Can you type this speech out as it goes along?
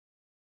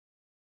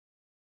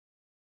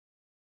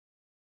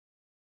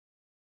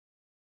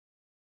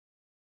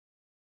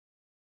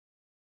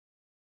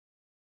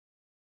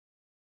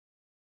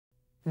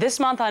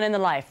This month on In the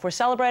Life, we're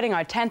celebrating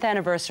our 10th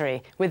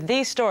anniversary with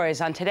these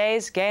stories on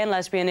today's gay and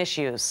lesbian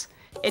issues.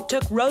 It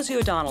took Rosie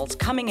O'Donnell's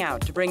coming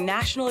out to bring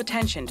national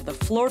attention to the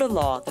Florida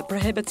law that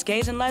prohibits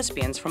gays and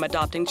lesbians from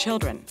adopting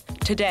children.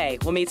 Today,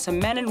 we'll meet some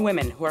men and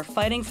women who are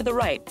fighting for the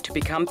right to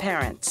become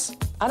parents.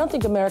 I don't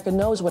think America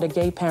knows what a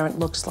gay parent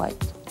looks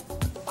like.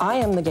 I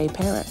am the gay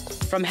parent.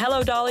 From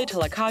Hello Dolly to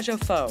La Cage aux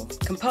Folles,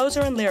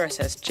 composer and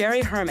lyricist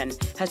Jerry Herman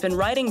has been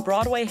writing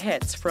Broadway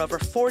hits for over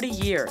 40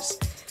 years.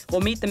 We'll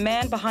meet the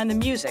man behind the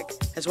music,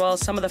 as well as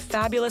some of the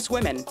fabulous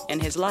women in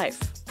his life.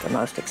 The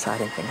most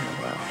exciting thing in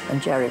the world.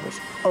 And Jerry was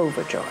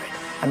overjoyed.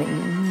 I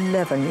mean,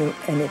 never knew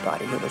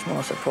anybody who was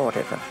more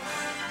supportive of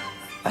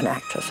an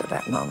actress at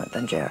that moment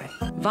than Jerry.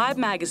 Vibe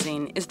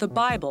magazine is the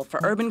Bible for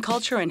urban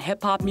culture and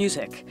hip-hop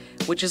music,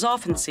 which is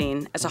often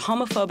seen as a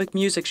homophobic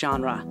music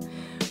genre.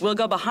 We'll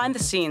go behind the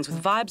scenes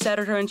with Vibe's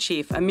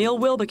editor-in-chief, Emil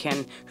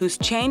Wilbekin, who's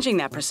changing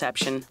that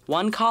perception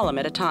one column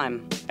at a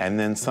time. And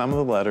then some of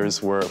the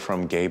letters were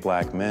from gay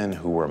black men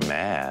who were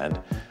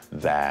mad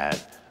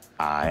that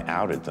I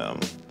outed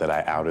them, that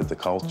I outed the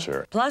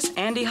culture. Plus,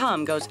 Andy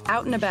Hum goes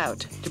out and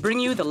about to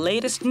bring you the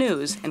latest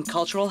news and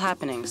cultural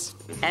happenings.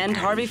 And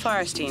Harvey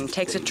Fierstein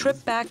takes a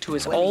trip back to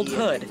his old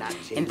hood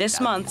in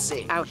this month's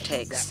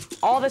Outtakes.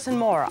 All this and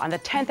more on the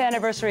 10th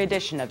anniversary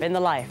edition of In the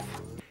Life.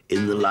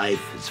 In the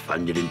Life is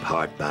funded in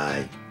part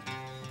by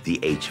the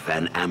H.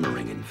 Van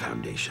Ameringen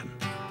Foundation.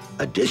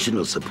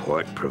 Additional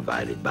support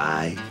provided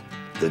by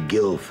the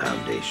Gill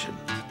Foundation,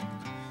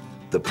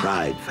 the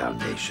Pride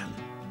Foundation,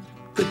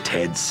 the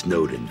Ted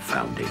Snowden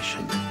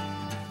Foundation,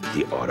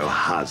 the Otto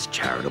Haas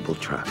Charitable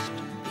Trust,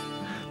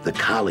 the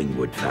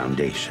Collingwood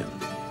Foundation,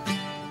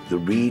 the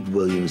Reed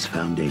Williams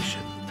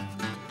Foundation,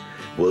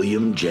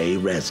 William J.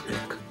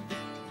 Resnick,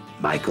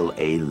 Michael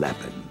A.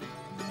 Lepin,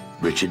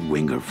 Richard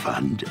Winger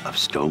Fund of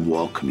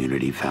Stonewall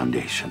Community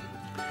Foundation,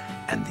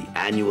 and the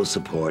annual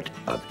support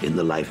of In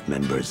the Life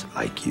members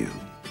like you.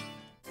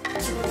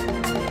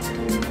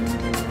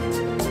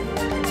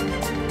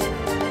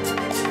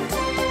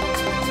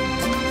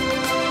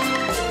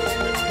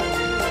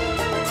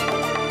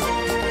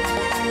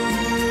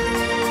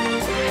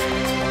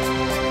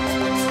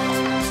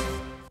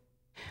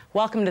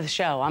 Welcome to the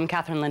show. I'm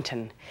Katherine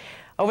Linton.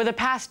 Over the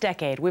past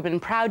decade, we've been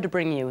proud to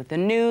bring you the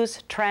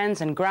news, trends,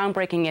 and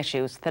groundbreaking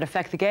issues that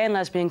affect the gay and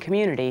lesbian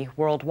community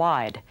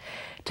worldwide.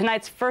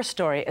 Tonight's first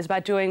story is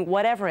about doing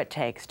whatever it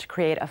takes to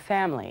create a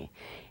family.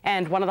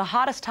 And one of the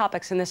hottest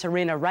topics in this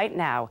arena right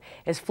now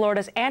is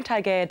Florida's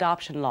anti-gay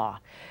adoption law.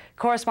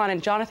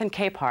 Correspondent Jonathan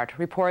Capehart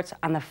reports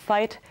on the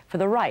fight for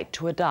the right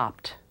to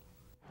adopt.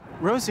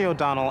 Rosie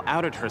O'Donnell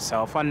outed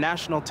herself on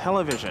national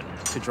television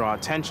to draw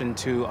attention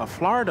to a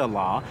Florida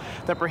law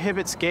that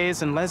prohibits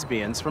gays and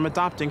lesbians from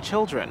adopting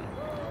children.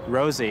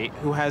 Rosie,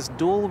 who has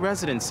dual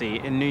residency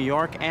in New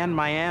York and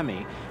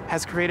Miami,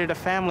 has created a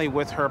family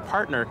with her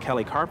partner,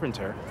 Kelly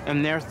Carpenter,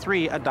 and their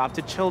 3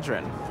 adopted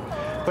children.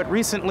 But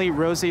recently,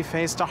 Rosie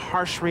faced a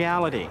harsh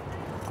reality.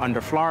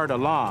 Under Florida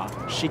law,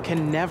 she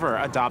can never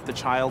adopt the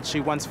child she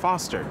once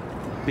fostered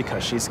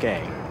because she's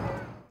gay.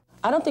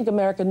 I don't think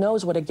America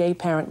knows what a gay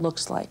parent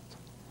looks like.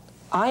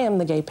 I am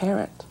the gay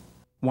parent.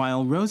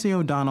 While Rosie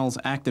O'Donnell's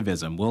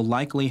activism will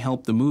likely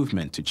help the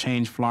movement to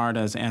change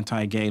Florida's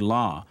anti-gay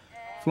law,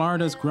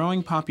 Florida's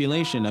growing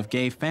population of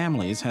gay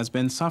families has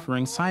been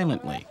suffering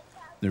silently.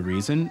 The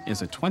reason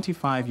is a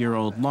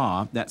 25-year-old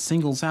law that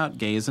singles out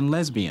gays and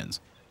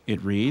lesbians.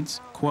 It reads,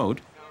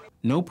 quote,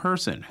 "No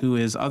person who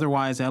is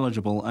otherwise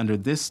eligible under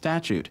this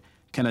statute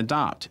can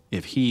adopt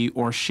if he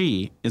or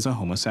she is a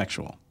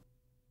homosexual."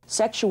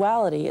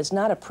 Sexuality is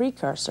not a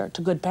precursor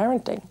to good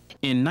parenting.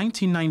 In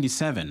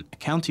 1997, a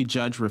county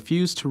judge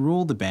refused to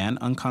rule the ban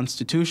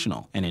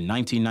unconstitutional, and in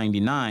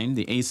 1999,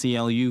 the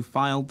ACLU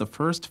filed the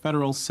first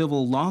federal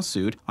civil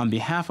lawsuit on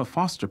behalf of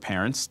foster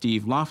parents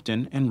Steve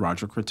Lofton and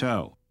Roger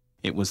Croteau.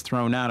 It was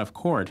thrown out of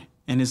court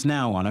and is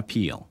now on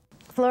appeal.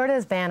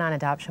 Florida's ban on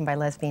adoption by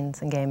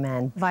lesbians and gay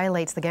men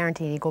violates the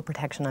guaranteed equal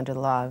protection under the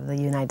law of the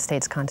United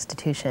States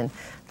Constitution.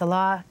 The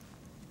law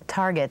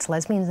targets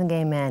lesbians and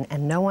gay men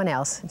and no one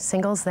else,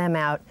 singles them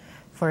out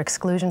for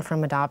exclusion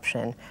from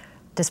adoption,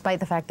 despite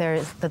the fact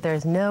that there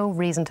is no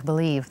reason to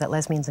believe that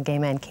lesbians and gay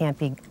men can't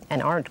be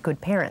and aren't good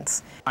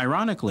parents.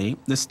 Ironically,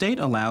 the state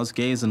allows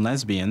gays and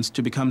lesbians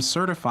to become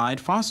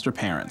certified foster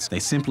parents. They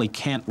simply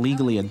can't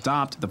legally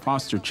adopt the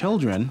foster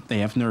children they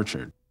have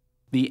nurtured.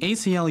 The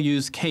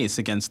ACLU's case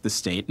against the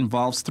state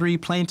involves 3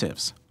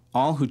 plaintiffs,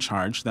 all who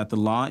charge that the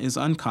law is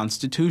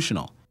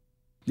unconstitutional.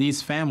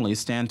 These families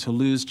stand to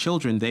lose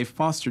children they've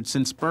fostered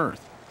since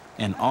birth,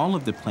 and all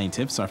of the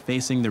plaintiffs are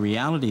facing the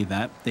reality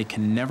that they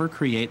can never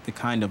create the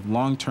kind of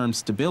long-term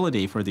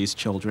stability for these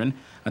children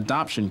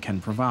adoption can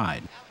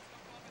provide.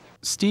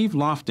 Steve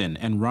Lofton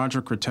and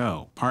Roger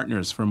Croteau,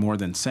 partners for more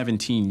than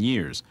 17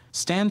 years,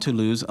 stand to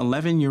lose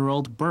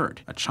 11-year-old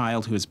Bert, a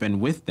child who has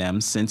been with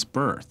them since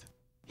birth.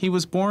 He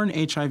was born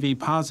HIV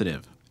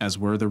positive, as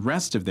were the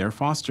rest of their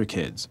foster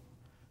kids.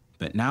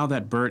 But now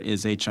that Bert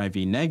is HIV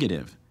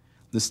negative,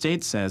 the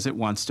state says it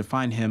wants to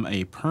find him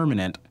a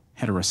permanent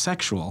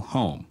heterosexual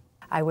home.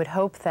 I would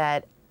hope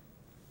that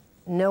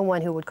No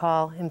one who would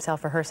call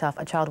himself or herself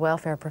a child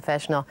welfare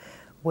professional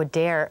would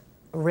dare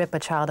rip a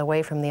child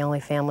away from the only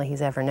family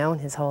he's ever known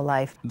his whole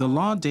life. The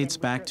law dates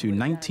back to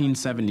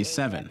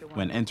 1977,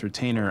 when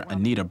entertainer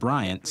Anita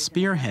Bryant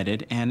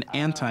spearheaded an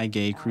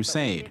anti-gay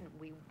crusade.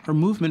 Her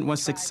movement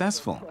was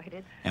successful,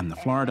 and the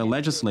Florida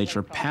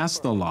legislature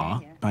passed the law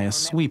by a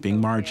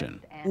sweeping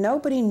margin.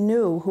 Nobody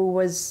knew who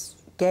was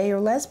gay or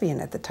lesbian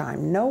at the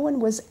time. No one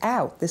was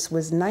out. This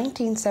was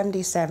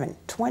 1977,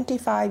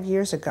 25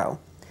 years ago,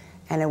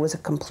 and it was a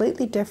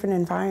completely different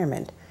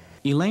environment.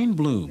 Elaine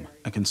Bloom,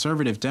 a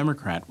conservative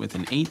Democrat with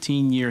an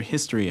 18-year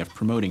history of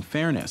promoting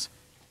fairness,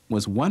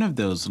 was one of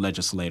those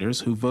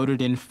legislators who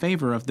voted in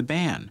favor of the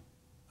ban,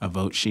 a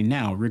vote she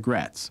now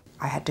regrets.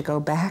 I had to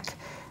go back,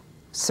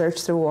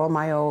 search through all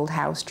my old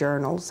House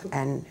journals,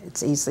 and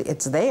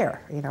it's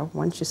there, you know,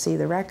 once you see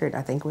the record.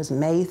 I think it was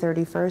May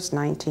 31st,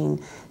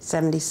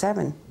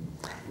 1977.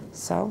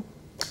 So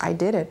I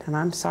did it, and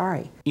I'm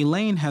sorry.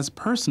 Elaine has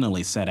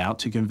personally set out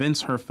to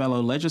convince her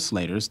fellow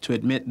legislators to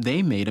admit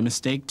they made a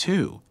mistake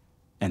too,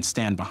 and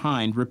stand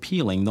behind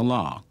repealing the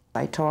law.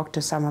 I talked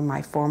to some of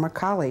my former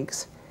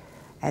colleagues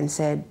and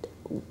said,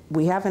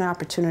 we have an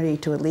opportunity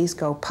to at least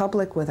go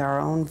public with our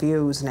own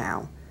views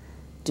now.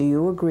 Do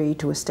you agree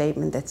to a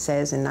statement that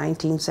says in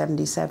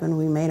 1977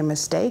 we made a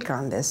mistake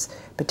on this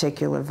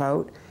particular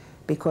vote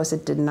because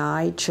it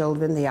denied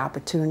children the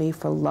opportunity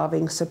for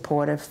loving,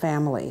 supportive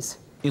families?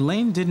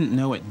 Elaine didn't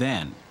know it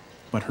then,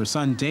 but her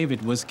son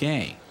David was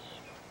gay,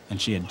 and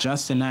she had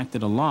just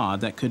enacted a law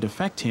that could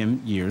affect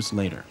him years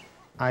later.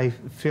 I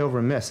feel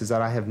remiss is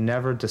that I have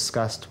never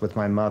discussed with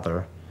my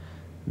mother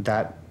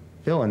that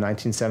bill in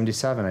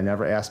 1977. I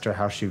never asked her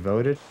how she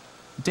voted.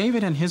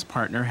 David and his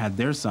partner had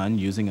their son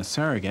using a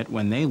surrogate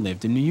when they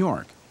lived in New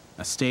York,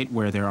 a state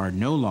where there are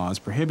no laws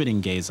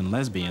prohibiting gays and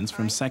lesbians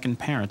from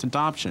second-parent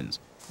adoptions.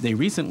 They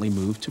recently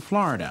moved to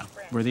Florida,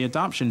 where the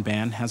adoption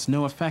ban has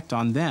no effect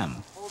on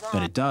them,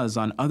 but it does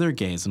on other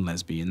gays and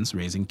lesbians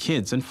raising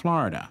kids in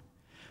Florida.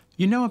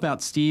 You know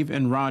about Steve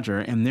and Roger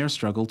and their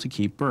struggle to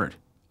keep Bert,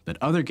 but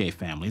other gay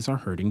families are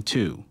hurting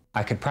too.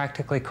 I could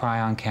practically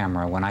cry on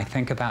camera when I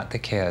think about the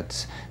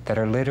kids that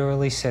are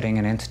literally sitting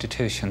in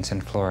institutions in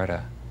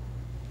Florida,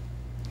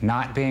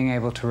 not being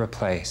able to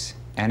replace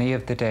any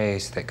of the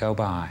days that go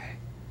by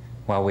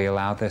while we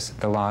allow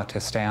the law to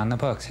stay on the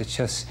books.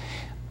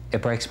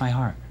 It breaks my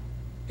heart.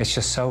 It's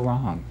just so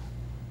wrong.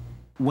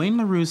 Wayne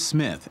LaRue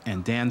Smith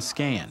and Dan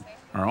Scahan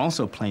are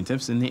also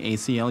plaintiffs in the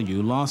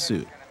ACLU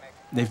lawsuit.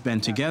 They've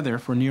been together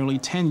for nearly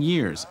 10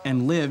 years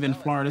and live in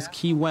Florida's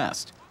Key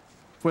West.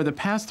 For the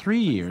past 3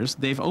 years,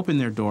 they've opened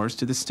their doors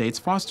to the state's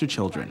foster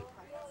children.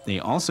 They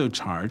also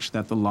charge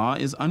that the law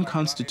is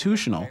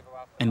unconstitutional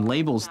and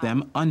labels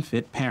them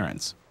unfit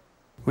parents.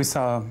 We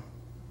saw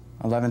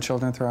 11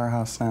 children through our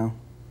house now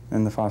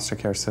in the foster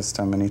care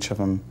system, and each of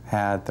them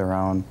had their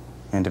own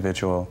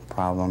individual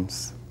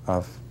problems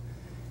of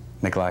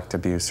neglect,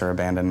 abuse, or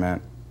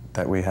abandonment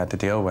that we had to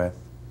deal with.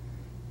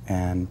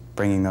 And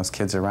bringing those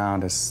kids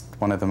around is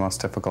one of the most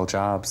difficult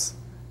jobs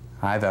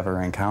I've ever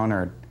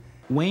encountered.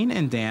 Wayne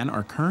and Dan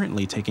are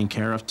currently taking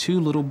care of 2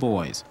 little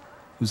boys,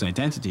 whose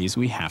identities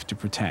we have to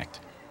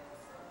protect.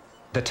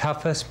 The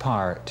toughest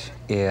part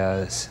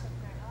is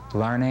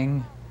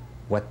learning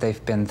what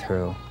they've been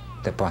through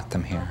that brought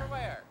them here.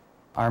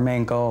 Our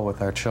main goal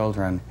with our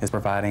children is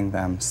providing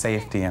them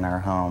safety in our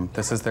home.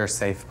 This is their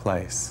safe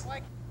place.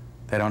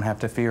 They don't have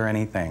to fear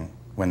anything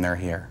when they're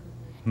here.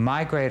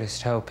 My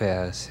greatest hope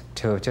is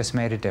to have just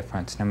made a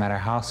difference, no matter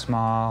how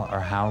small or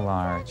how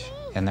large,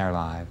 in their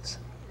lives.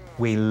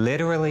 We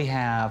literally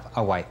have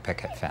a white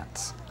picket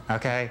fence,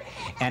 okay?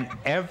 And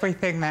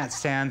everything that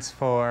stands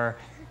for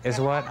is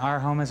what our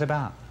home is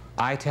about.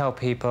 I tell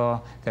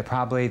people that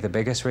probably the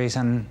biggest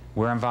reason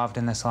we're involved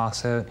in this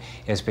lawsuit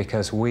is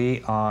because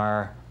we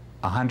are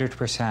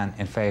 100%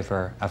 in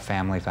favor of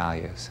family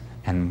values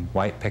and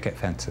white picket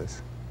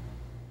fences.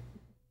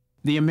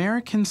 The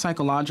American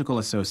Psychological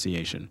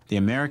Association, the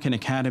American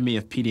Academy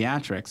of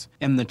Pediatrics,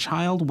 and the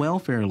Child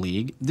Welfare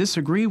League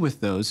disagree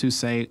with those who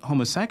say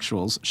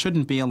homosexuals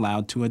shouldn't be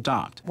allowed to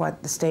adopt.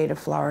 What the state of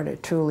Florida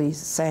truly is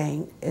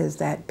saying is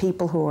that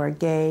people who are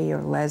gay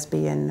or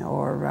lesbian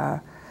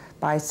or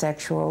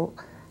bisexual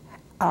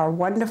are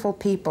wonderful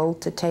people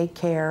to take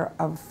care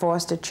of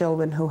foster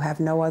children who have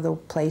no other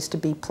place to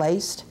be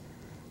placed,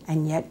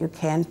 and yet you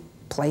can't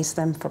place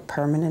them for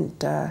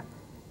permanent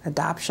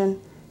adoption.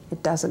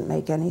 It doesn't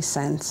make any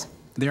sense.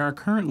 There are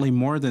currently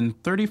more than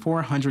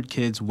 3,400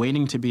 kids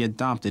waiting to be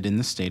adopted in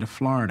the state of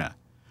Florida.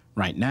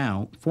 Right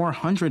now,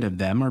 400 of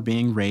them are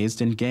being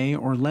raised in gay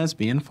or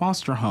lesbian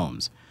foster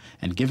homes,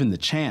 and given the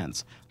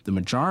chance, the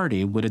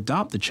majority would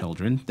adopt the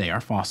children they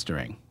are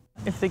fostering.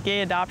 If the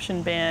gay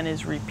adoption ban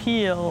is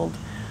repealed,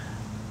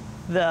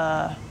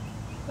 the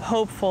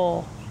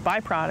hopeful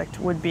byproduct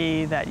would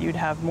be that you'd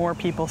have more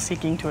people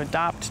seeking to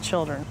adopt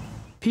children.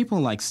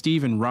 People like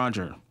Steve and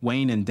Roger,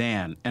 Wayne and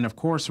Dan, and of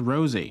course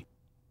Rosie.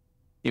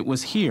 It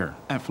was here,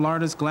 at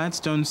Florida's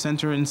Gladstone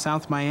Center in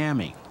South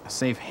Miami, a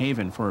safe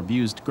haven for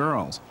abused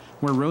girls,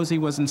 where Rosie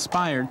was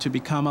inspired to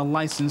become a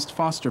licensed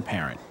foster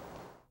parent.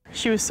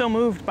 She was so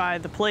moved by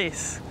the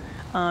place,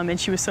 and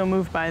she was so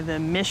moved by the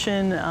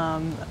mission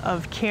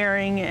of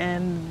caring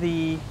and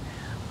the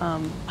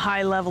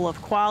high level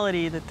of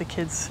quality that the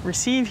kids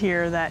receive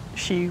here that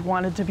she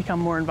wanted to become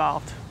more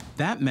involved.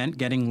 That meant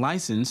getting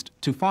licensed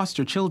to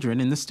foster children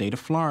in the state of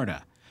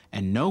Florida.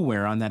 And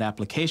nowhere on that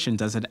application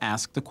does it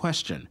ask the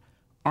question,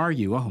 are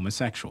you a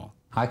homosexual?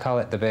 I call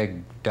it the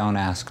big don't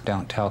ask,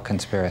 don't tell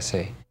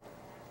conspiracy.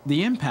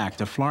 The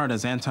impact of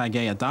Florida's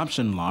anti-gay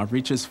adoption law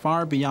reaches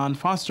far beyond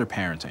foster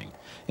parenting.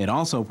 It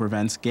also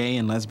prevents gay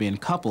and lesbian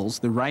couples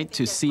the right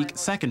to seek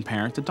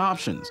second-parent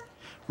adoptions.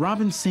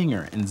 Robin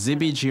Singer and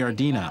Zibby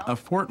Giardina of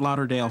Fort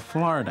Lauderdale,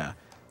 Florida,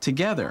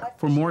 together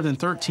for more than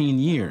 13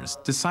 years,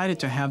 decided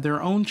to have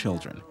their own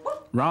children.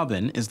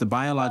 Robin is the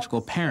biological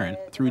parent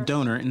through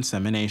donor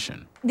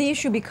insemination. The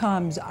issue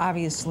becomes,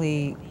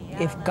 obviously,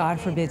 if God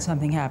forbid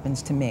something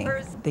happens to me,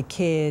 the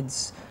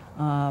kids,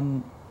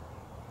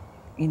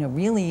 you know,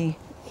 really,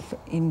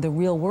 in the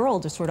real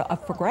world, are sort of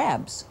up for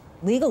grabs.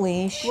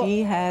 Legally,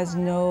 she has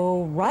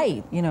no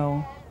right, you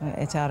know,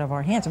 it's out of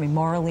our hands. I mean,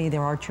 morally,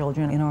 there are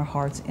children in our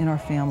hearts, in our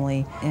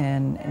family,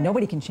 and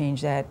nobody can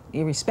change that,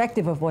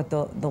 irrespective of what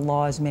the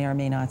laws may or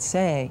may not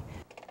say.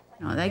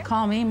 You know, they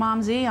call me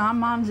Mom Z, I'm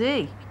Mom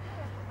Z.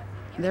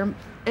 They're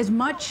as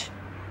much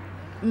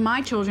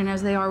my children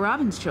as they are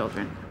Robin's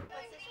children.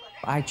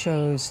 I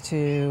chose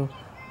to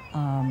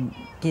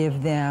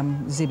give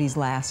them Zibby's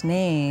last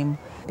name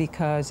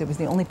because it was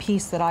the only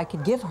piece that I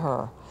could give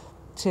her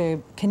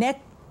to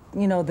connect,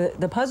 you know,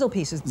 the puzzle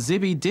pieces.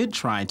 Zibby did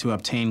try to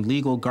obtain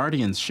legal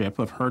guardianship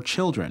of her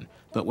children,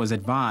 but was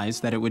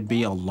advised that it would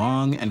be a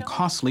long and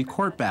costly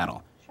court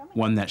battle,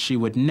 one that she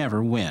would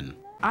never win.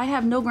 I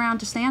have no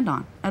ground to stand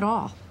on at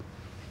all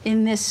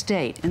in this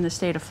state, in the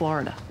state of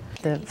Florida.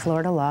 The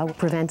Florida law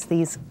prevents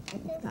these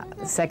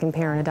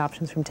second-parent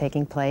adoptions from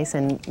taking place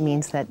and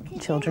means that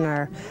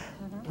children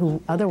who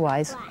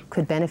otherwise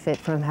could benefit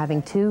from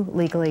having two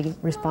legally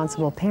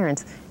responsible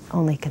parents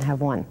only can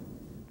have one.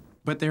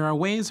 But there are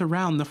ways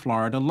around the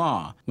Florida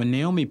law. When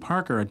Naomi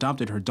Parker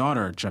adopted her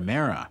daughter,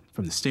 Jamera,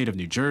 from the state of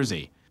New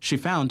Jersey, she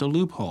found a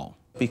loophole.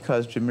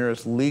 Because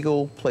Jamera's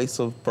legal place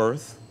of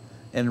birth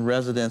and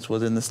residence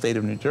was in the state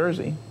of New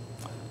Jersey,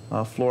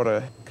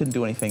 Florida couldn't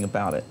do anything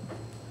about it.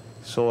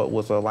 So it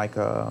was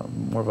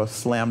more of a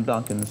slam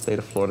dunk in the state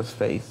of Florida's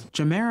face.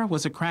 Jamera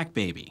was a crack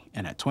baby,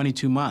 and at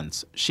 22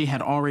 months, she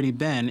had already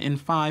been in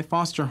 5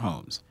 foster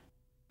homes.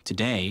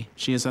 Today,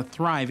 she is a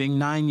thriving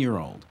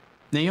 9-year-old.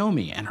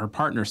 Naomi and her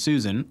partner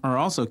Susan are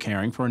also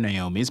caring for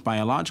Naomi's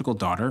biological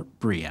daughter,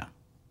 Bria.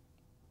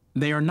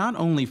 They are not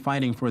only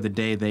fighting for the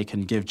day they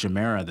can give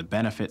Jamera the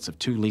benefits of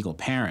 2 legal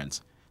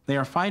parents, they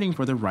are fighting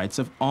for the rights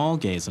of all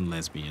gays and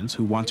lesbians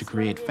who want to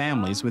create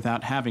families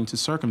without having to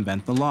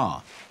circumvent the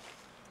law.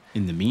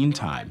 In the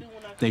meantime,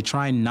 they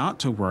try not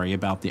to worry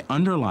about the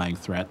underlying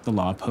threat the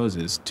law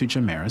poses to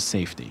Jamera's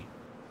safety.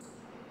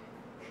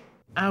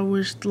 I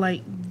wish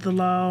the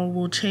law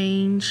will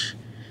change,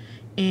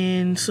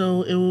 and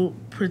so it will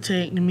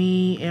protect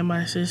me and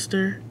my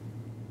sister.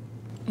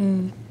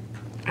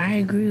 I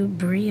agree with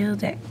Bria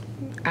that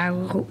I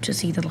will hope to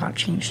see the law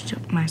change to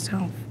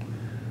myself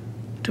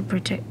to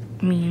protect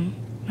me and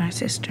my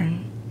sister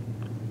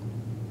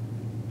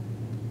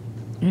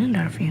and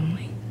our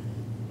family.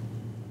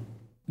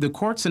 The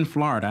courts in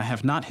Florida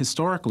have not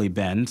historically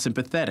been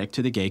sympathetic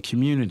to the gay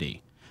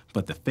community,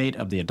 but the fate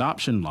of the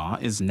adoption law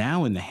is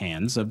now in the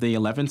hands of the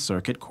 11th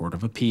Circuit Court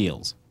of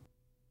Appeals.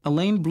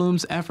 Elaine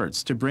Bloom's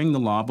efforts to bring the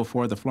law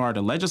before the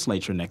Florida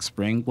legislature next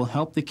spring will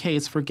help the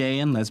case for gay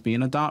and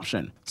lesbian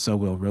adoption. So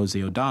will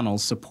Rosie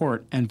O'Donnell's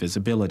support and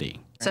visibility.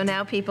 So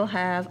now people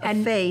have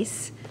a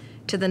face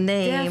to the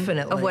name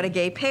of what a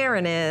gay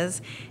parent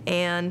is,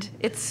 and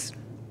it's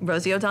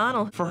Rosie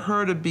O'Donnell. For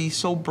her to be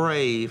so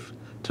brave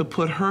to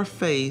put her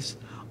face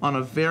on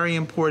a very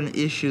important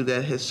issue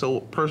that has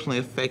so personally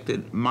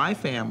affected my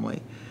family,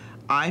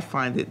 I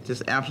find it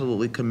just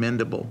absolutely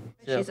commendable.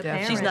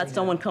 She's not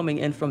someone coming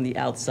in from the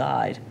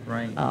outside,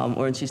 right?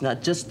 Or she's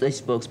not just a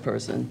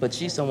spokesperson, but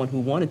she's someone who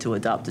wanted to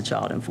adopt a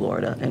child in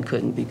Florida and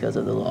couldn't because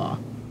of the law.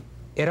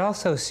 It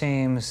also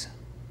seems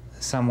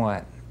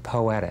somewhat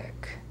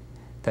poetic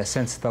that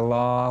since the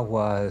law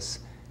was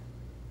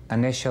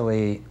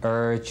initially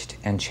urged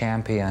and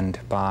championed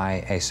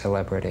by a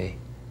celebrity,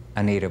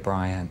 Anita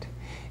Bryant,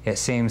 it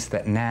seems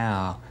that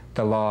now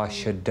the law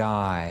should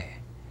die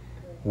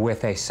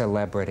with a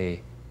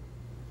celebrity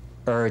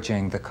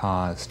urging the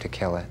cause to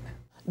kill it.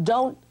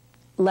 Don't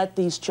let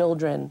these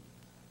children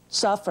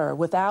suffer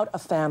without a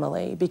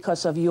family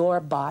because of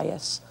your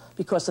bias,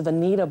 because of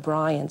Anita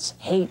Bryant's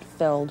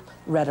hate-filled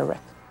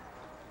rhetoric.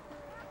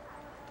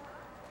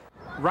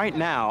 Right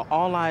now,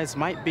 all eyes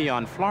might be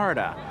on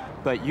Florida,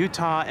 but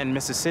Utah and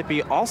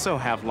Mississippi also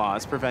have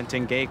laws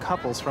preventing gay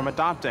couples from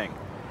adopting,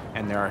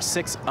 and there are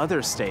 6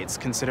 other states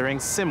considering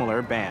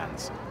similar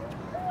bans.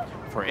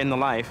 For In the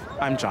Life,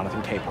 I'm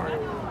Jonathan Capehart.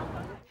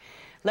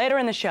 Later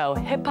in the show,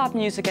 hip-hop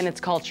music and its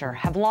culture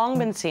have long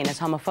been seen as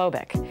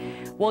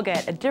homophobic. we'll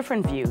get a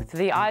different view through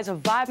the eyes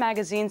of Vibe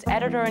magazine's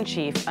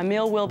editor-in-chief,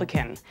 Emil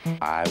Wilbekin.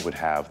 I would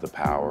have the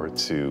power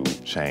to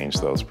change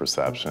those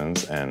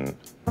perceptions and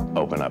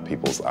open up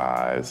people's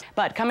eyes.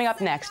 But coming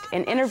up next,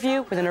 an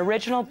interview with an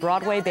original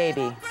Broadway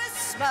baby.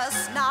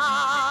 Christmas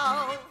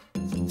now.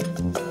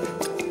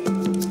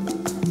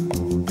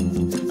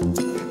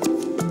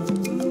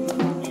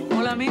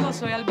 Hola amigos,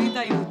 soy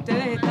Albita y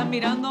ustedes están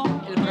mirando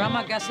el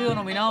programa que ha sido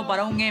nominado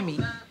para un Emmy,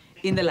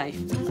 In the Life.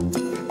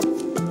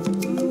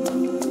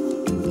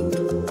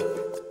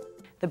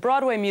 The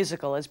Broadway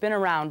musical has been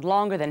around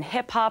longer than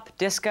hip-hop,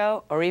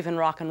 disco, or even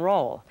rock and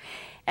roll.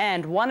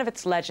 And one of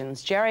its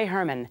legends, Jerry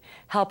Herman,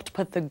 helped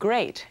put the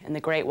great in the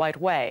Great White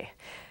Way.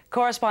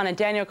 Correspondent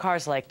Daniel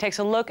Karslake takes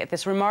a look at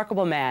this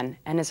remarkable man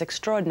and his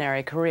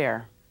extraordinary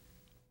career.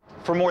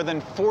 For more than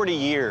 40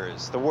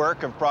 years, the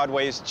work of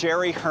Broadway's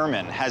Jerry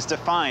Herman has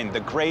defined the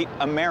great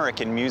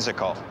American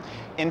musical.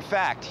 In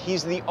fact,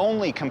 he's the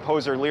only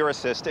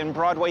composer-lyricist in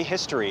Broadway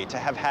history to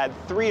have had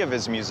 3 of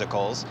his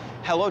musicals,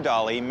 Hello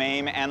Dolly,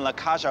 Mame, and La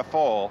Cage aux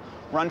Folles,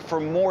 run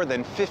for more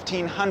than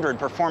 1,500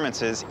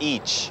 performances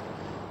each.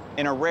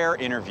 In a rare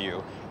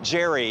interview,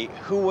 Jerry,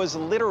 who was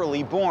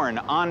literally born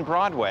on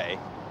Broadway,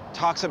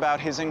 talks about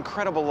his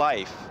incredible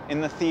life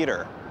in the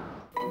theater.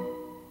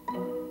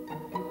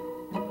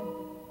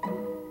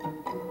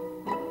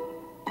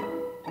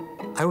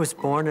 I was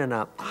born in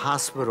a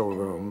hospital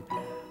room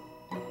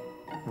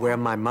where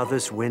my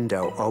mother's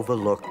window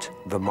overlooked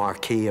the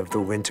marquee of the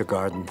Winter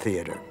Garden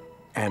Theater.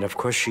 And of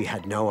course, she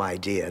had no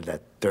idea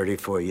that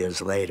 34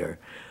 years later,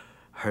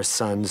 her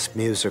son's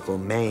musical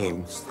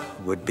Mame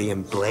would be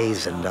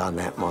emblazoned on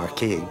that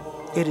marquee.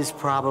 It is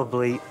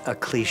probably a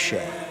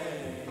cliche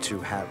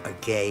to have a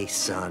gay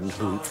son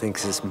who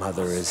thinks his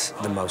mother is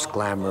the most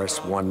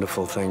glamorous,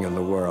 wonderful thing in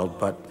the world,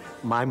 but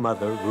my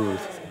mother,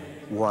 Ruth,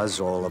 was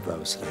all of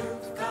those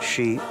things.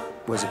 She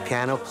was a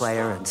piano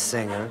player and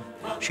singer.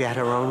 She had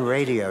her own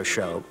radio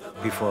show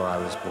before I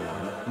was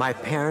born. My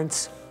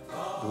parents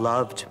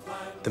loved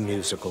the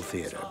musical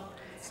theater.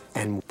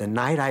 And the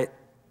night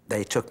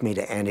they took me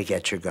to Annie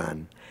Get Your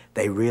Gun,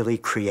 they really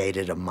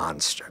created a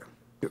monster.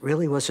 It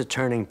really was a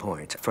turning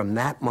point. From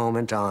that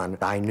moment on,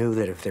 I knew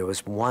that if there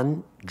was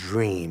one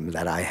dream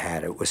that I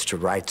had, it was to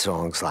write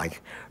songs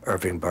like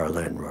Irving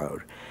Berlin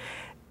wrote,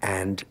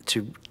 and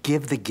to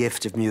give the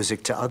gift of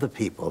music to other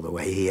people the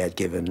way he had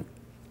given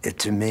it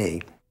to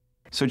me.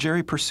 So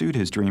Jerry pursued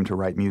his dream to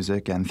write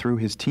music, and through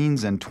his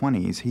teens and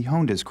 20s, he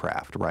honed his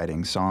craft,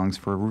 writing songs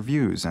for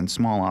revues and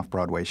small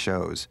off-Broadway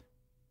shows.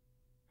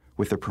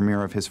 With the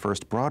premiere of his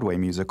first Broadway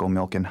musical,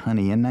 Milk and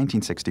Honey, in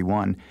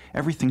 1961,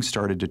 everything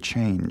started to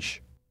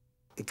change.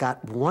 It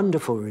got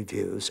wonderful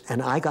reviews,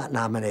 and I got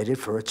nominated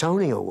for a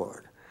Tony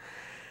Award.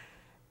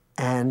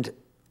 And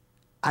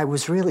I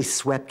was really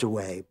swept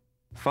away.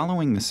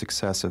 Following the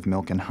success of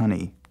Milk and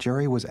Honey,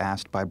 Jerry was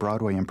asked by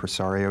Broadway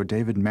impresario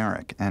David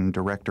Merrick and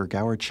director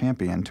Gower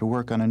Champion to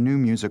work on a new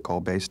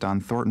musical based on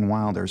Thornton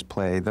Wilder's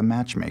play The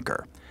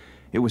Matchmaker.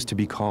 It was to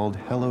be called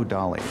Hello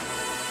Dolly.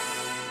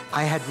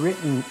 I had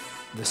written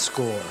the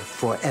score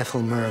for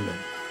Ethel Merman,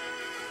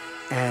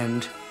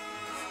 and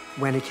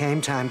when it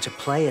came time to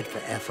play it for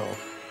Ethel,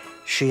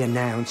 she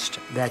announced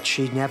that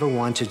she never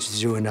wanted to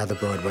do another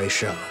Broadway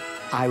show.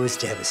 I was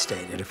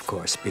devastated, of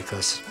course,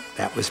 because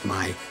that was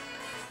my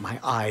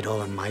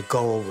idol, and my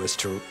goal was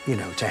to,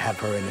 to have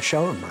her in a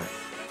show of mine.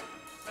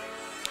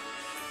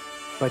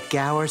 But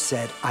Gower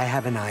said, I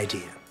have an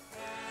idea.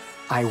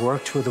 I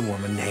worked with a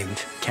woman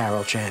named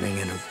Carol Channing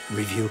in a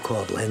review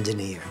called Lend an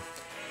Ear,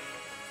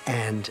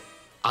 and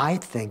I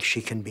think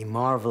she can be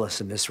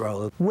marvelous in this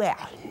role.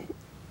 Well,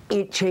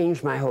 it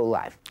changed my whole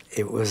life.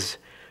 It was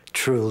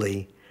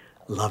truly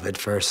love at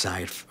first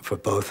sight for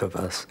both of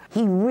us.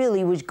 He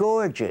really was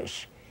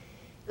gorgeous.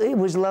 It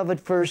was love at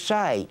first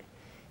sight.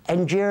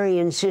 And Jerry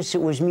insists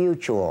it was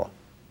mutual.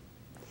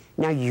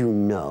 Now,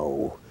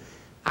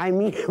 I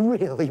mean,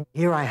 really.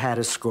 Here I had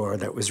a score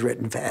that was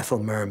written for Ethel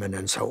Merman,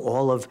 and so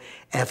all of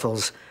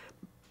Ethel's,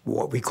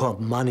 what we call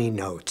money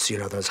notes,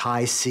 those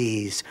high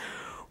Cs,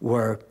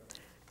 were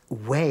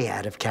way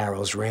out of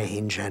Carol's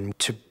range. And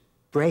to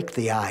break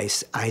the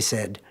ice, I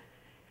said,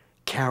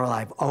 Carol,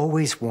 I've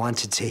always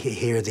wanted to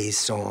hear these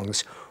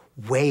songs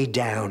way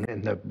down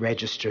in the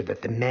register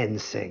that the men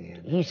sing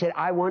in. He said,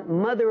 I want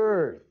Mother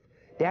Earth.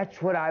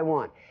 That's what I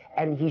want.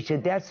 And he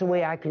said, that's the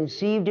way I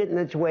conceived it, and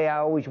that's the way I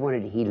always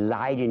wanted it. He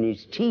lied in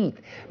his teeth.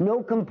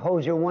 No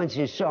composer wants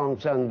his song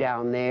sung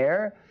down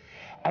there.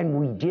 And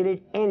we did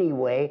it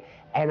anyway,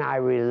 and I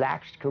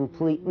relaxed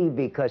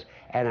completely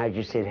and I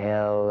just said,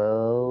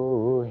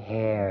 hello,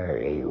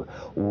 Harry.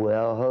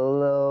 Well,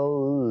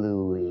 hello,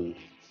 Louis.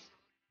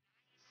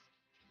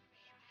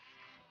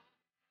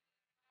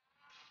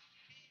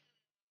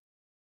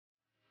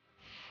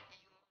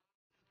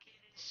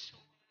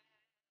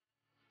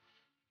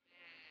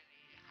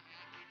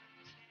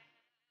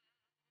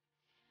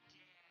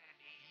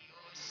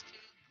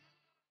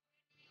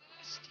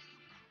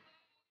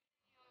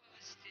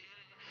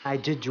 I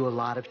did do a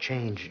lot of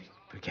changing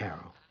for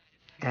Carol.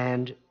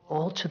 And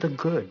all to the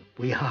good.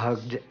 We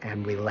hugged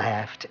and we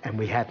laughed, and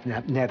we have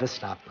never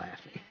stopped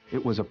laughing.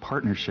 It was a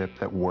partnership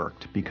that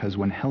worked because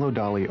when Hello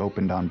Dolly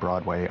opened on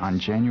Broadway on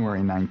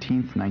January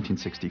 19th,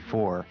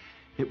 1964,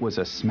 it was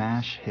a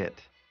smash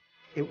hit.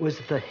 It was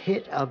the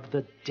hit of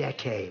the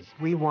decade.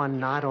 We won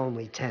not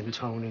only 10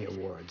 Tony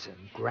Awards and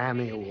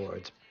Grammy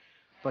Awards,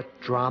 but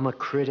Drama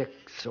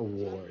Critics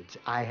Awards.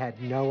 I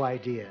had no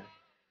idea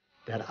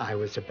that I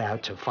was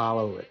about to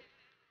follow it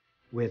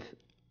with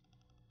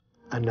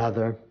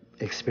another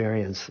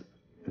experience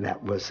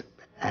that was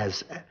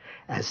as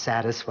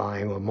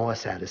satisfying or more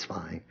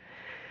satisfying,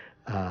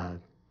 a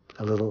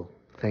little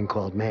thing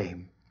called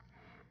Mame.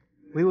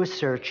 We were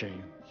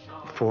searching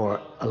for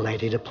a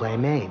lady to play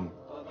Mame.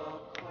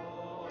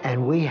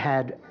 And we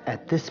had,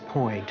 at this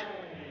point,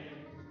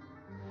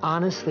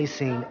 honestly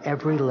seen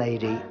every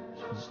lady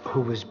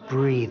who was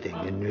breathing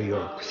in New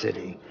York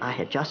City. I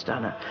had just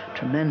done a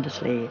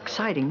tremendously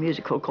exciting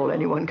musical called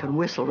Anyone Can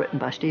Whistle, written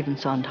by Stephen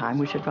Sondheim,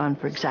 which had run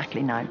for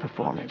exactly 9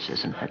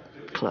 performances and had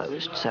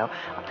closed. So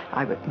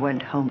I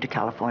went home to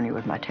California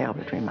with my tail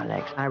between my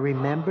legs. I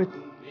remembered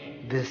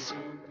this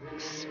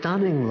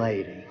stunning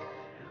lady,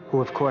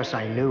 who of course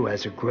I knew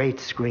as a great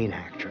screen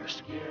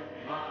actress,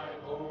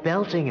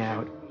 belting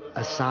out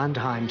a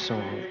Sondheim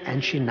song,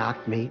 and she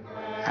knocked me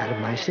out of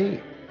my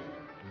seat.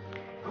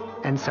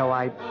 And so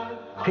I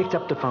picked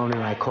up the phone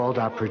and I called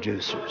our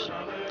producers.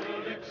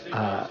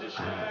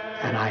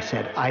 And I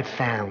said, I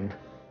found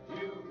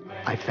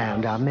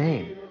our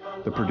Mame.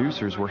 The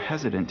producers were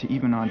hesitant to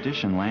even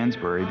audition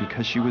Lansbury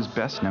because she was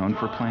best known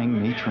for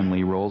playing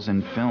matronly roles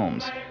in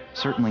films,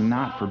 certainly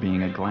not for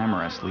being a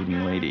glamorous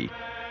leading lady.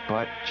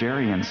 But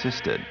Jerry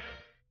insisted.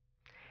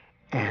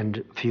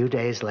 And a few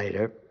days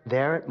later,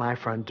 there at my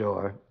front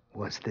door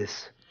was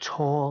this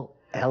tall,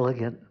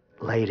 elegant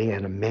lady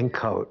in a mink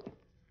coat.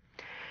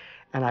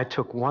 And I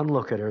took one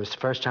look at her. It was the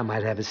first time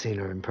I'd ever seen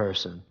her in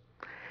person.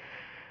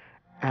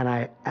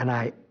 And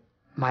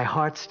my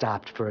heart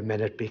stopped for a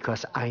minute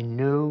because I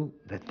knew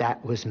that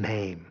that was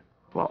Mame.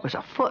 What was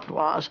afoot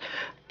was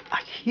a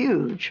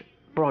huge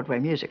Broadway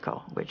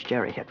musical, which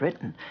Jerry had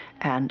written,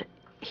 and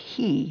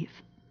he,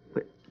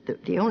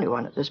 the only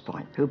one at this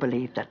point, who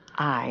believed that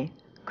I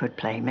could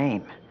play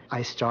Mame.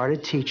 I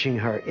started teaching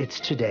her It's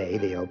Today,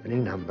 the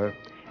opening number,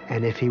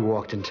 and If He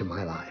Walked Into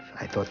My Life.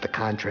 I thought the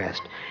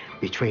contrast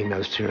between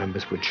those two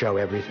numbers would show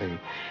everything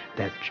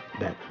that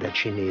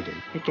she needed.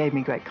 It gave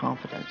me great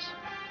confidence,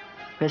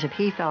 because if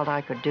he felt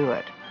I could do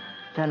it,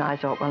 then I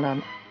thought,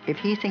 well, if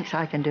he thinks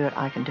I can do it,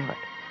 I can do it.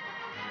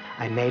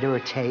 I made her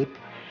a tape,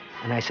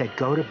 and I said,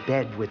 go to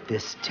bed with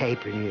this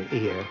tape in your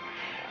ear,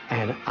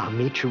 and I'll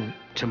meet you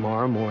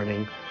tomorrow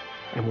morning,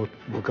 and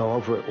we'll go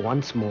over it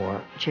once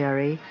more.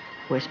 Jerry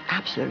was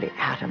absolutely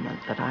adamant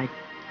that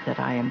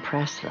I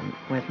impress them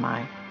with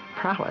my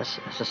prowess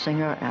as a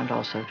singer and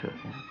also to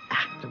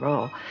act the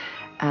role.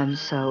 And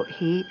so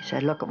he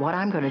said, look, what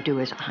I'm going to do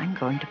is I'm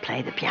going to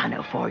play the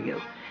piano for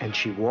you. And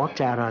she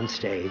walked out on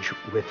stage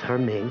with her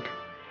mink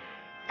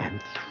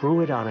and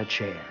threw it on a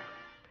chair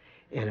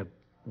in a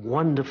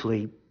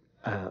wonderfully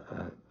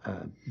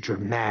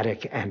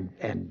dramatic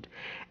and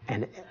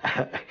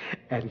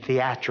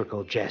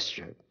theatrical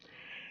gesture.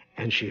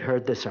 And she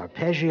heard this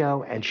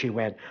arpeggio, and she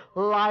went,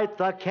 light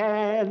the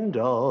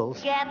candles.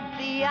 Get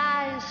the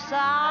ice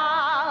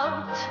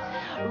out,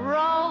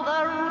 roll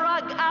the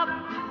rug up.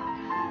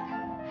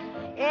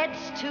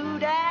 It's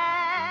today.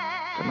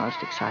 The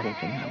most exciting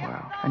thing in the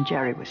world. And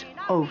Jerry was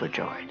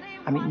overjoyed.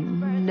 I mean,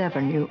 you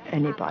never knew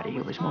anybody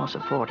who was more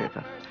supportive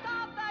of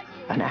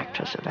an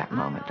actress at that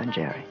moment than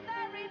Jerry.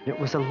 It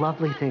was a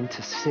lovely thing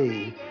to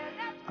see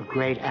a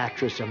great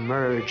actress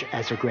emerge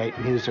as a great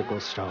musical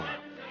star.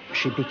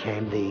 She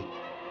became the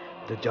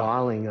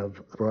darling of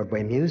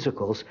Broadway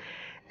musicals,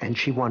 and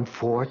she won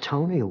 4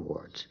 Tony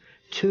Awards,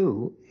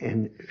 2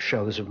 in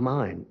shows of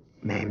mine,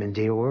 Mame and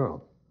Dear World.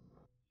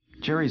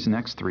 Jerry's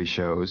next 3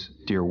 shows,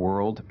 Dear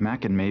World,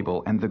 Mac and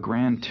Mabel, and the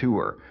Grand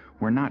Tour,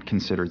 were not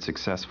considered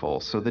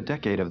successful, so the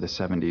decade of the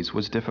 70s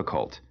was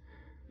difficult.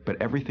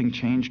 But everything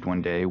changed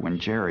one day when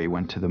Jerry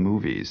went to the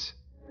movies.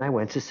 I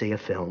went to see a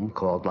film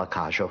called La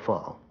Cage aux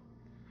Folles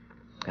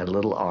at a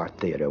little art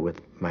theater with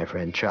my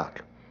friend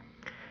Chuck.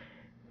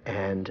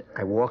 And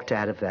I walked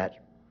out of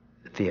that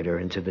theater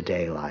into the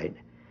daylight,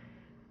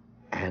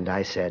 and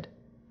I said,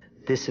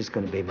 this is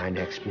going to be my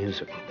next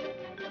musical.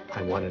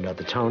 I won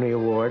another Tony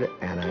Award,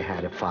 and I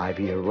had a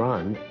 5-year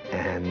run,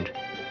 and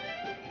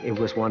it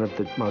was one of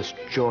the most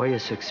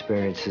joyous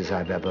experiences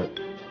I've ever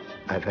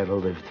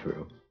lived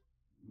through.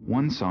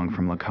 One song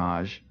from La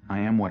Cage, I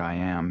Am What I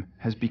Am,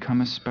 has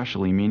become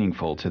especially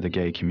meaningful to the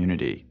gay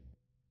community.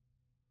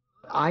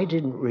 I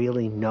didn't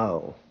really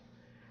know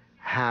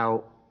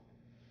how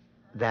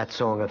that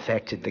song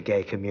affected the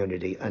gay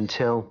community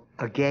until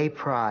a gay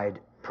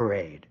pride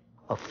parade,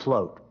 a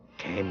float,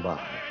 came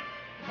by.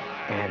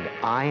 And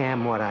I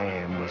Am What I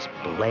Am was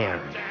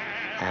blared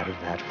out of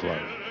that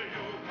float.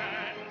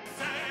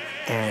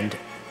 And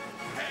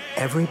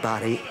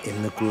everybody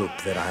in the group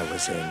that I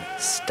was in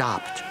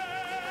stopped.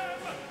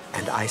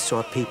 And I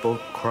saw people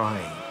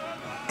crying.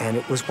 And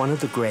it was one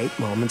of the great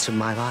moments of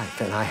my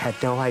life, and I had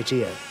no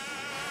idea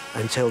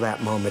until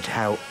that moment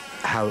how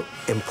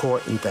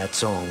important that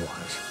song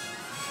was.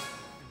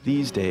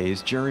 These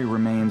days, Jerry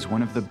remains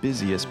one of the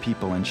busiest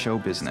people in show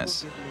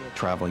business,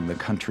 traveling the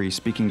country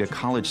speaking to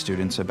college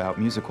students about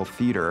musical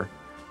theater,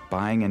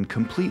 buying and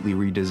completely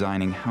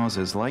redesigning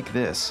houses like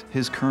this,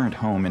 his current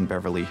home in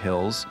Beverly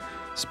Hills,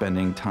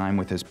 spending time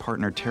with his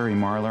partner Terry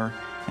Marlar,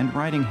 and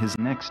writing his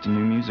next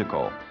new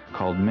musical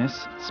called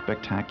Miss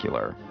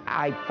Spectacular.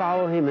 I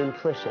follow him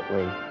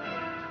implicitly.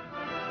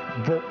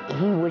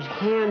 He was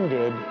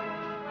handed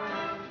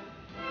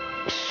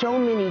so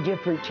many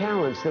different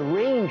talents. The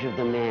range of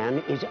the man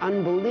is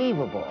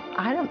unbelievable.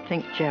 I don't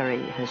think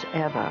Jerry has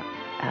ever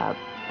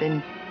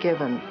been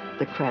given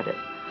the credit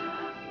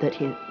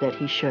that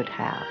he should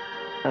have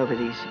over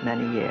these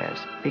many years,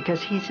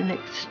 because he's an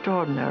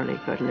extraordinarily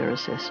good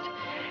lyricist,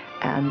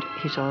 and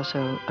he's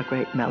also a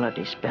great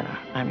melody spinner.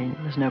 I mean,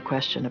 there's no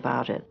question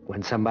about it.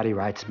 When somebody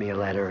writes me a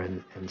letter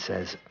and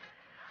says,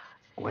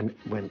 when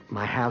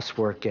my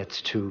housework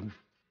gets too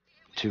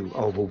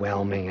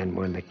overwhelming and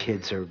when the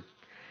kids are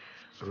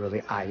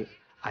really, I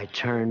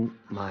turn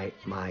my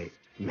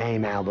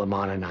MAME album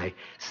on and I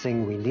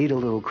sing "We Need a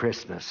Little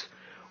Christmas"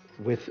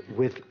 with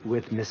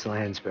Miss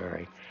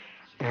Lansbury,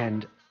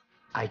 and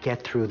I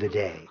get through the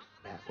day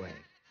that way.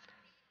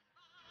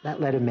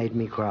 That letter made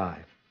me cry,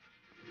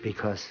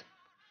 because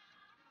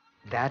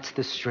that's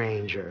the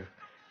stranger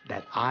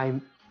that I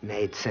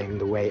made sing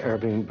the way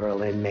Irving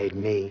Berlin made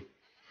me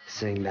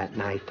sing that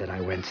night that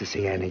I went to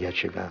see Annie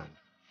Get Your Gun.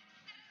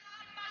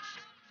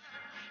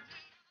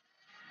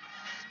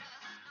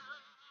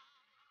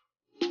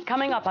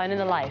 Coming up on In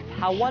the Life,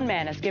 how one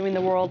man is giving the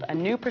world a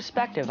new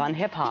perspective on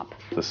hip-hop.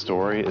 The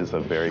story is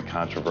a very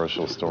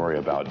controversial story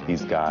about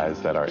these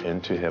guys that are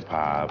into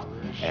hip-hop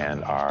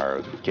and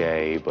are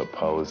gay but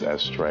pose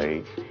as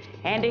straight.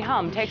 Andy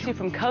Hum takes you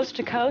from coast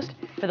to coast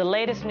for the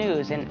latest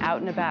news in Out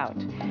and About.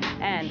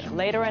 And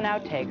later in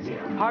Outtakes,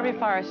 Harvey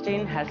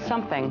Fierstein has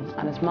something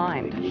on his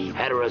mind.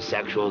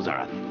 Heterosexuals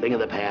are a thing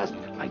of the past,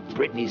 like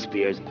Britney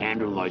Spears,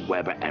 Andrew Lloyd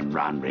Webber, and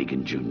Ron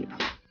Reagan Jr.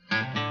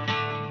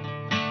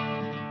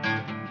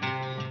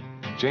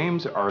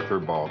 James Arthur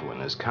Baldwin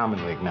is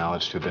commonly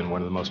acknowledged to have been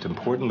one of the most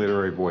important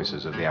literary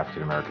voices of the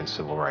African-American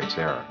civil rights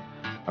era.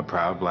 A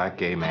proud black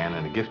gay man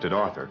and a gifted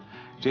author,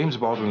 James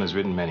Baldwin has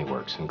written many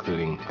works,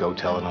 including Go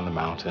Tell It on the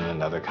Mountain,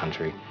 Another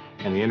Country,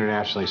 and the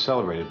internationally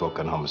celebrated book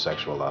on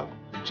homosexual love,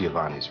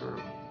 Giovanni's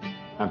Room.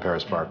 I'm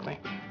Paris Barclay,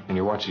 and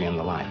you're watching In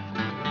the Life.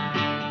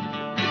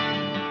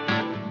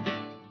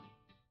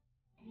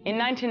 In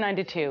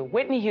 1992,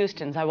 Whitney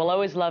Houston's I Will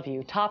Always Love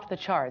You topped the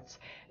charts.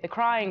 The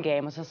Crying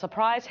Game was a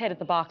surprise hit at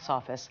the box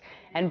office,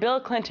 and Bill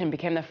Clinton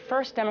became the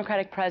first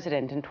Democratic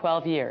president in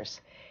 12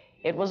 years.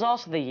 It was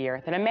also the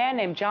year that a man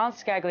named John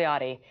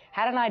Scagliotti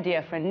had an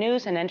idea for a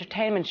news and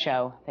entertainment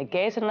show that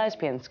gays and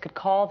lesbians could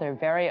call their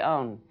very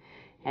own,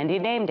 and he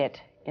named it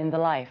In the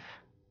Life.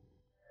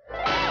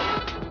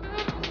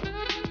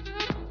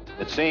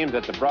 It seems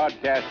that the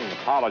broadcasting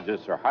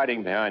apologists are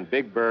hiding behind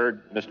Big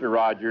Bird, Mr.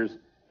 Rogers,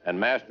 and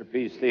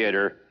Masterpiece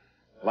Theater,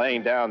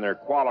 laying down their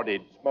quality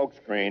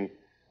smokescreen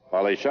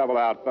while they shovel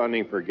out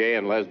funding for gay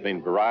and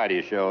lesbian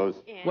variety shows.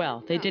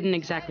 Well, they didn't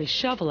exactly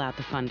shovel out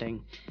the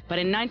funding, but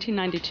in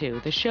 1992,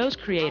 the show's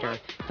creator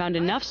found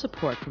enough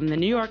support from the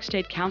New York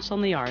State Council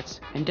on the Arts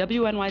and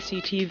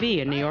WNYC-TV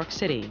in New York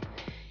City.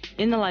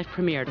 In the Life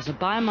premiered as a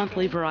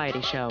bi-monthly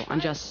variety show on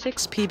just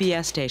 6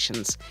 PBS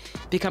stations,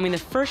 becoming the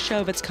first show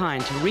of its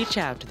kind to reach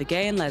out to the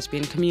gay and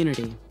lesbian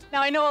community.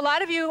 Now, I know a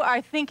lot of you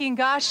are thinking,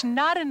 gosh,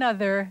 not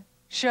another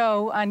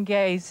show on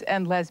gays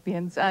and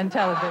lesbians on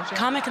television.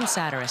 Comic and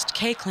satirist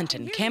Kay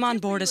Clinton came on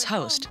board as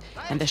host,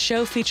 and the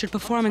show featured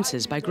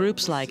performances by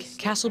groups like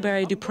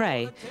Castleberry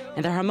Dupre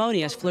and their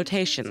Harmonious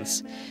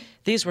Flirtations.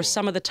 These were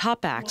some of the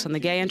top acts on the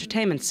gay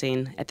entertainment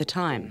scene at the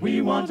time.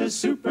 We want a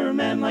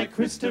Superman like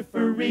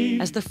Christopher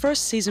Reeve. As the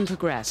first season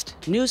progressed,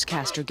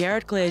 newscaster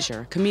Garrett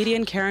Glazier,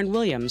 comedian Karen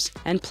Williams,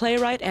 and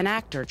playwright and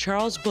actor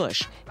Charles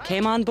Bush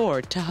came on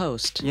board to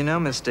host. You know,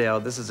 Miss Dale,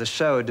 this is a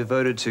show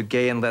devoted to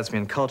gay and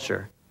lesbian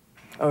culture.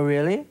 Oh,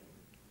 really?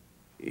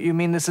 You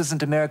mean this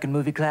isn't American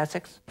movie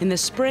classics? In the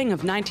spring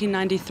of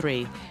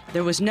 1993,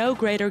 there was no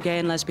greater gay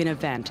and lesbian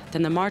event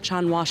than the March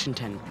on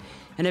Washington.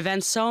 An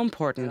event so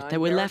important that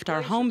we left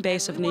our home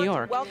base of New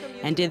York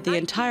and did the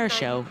entire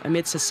show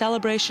amidst a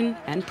celebration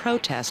and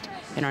protest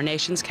in our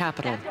nation's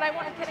capital.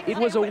 It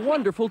was a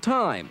wonderful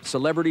time.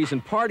 Celebrities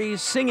and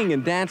parties, singing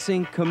and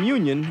dancing,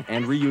 communion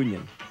and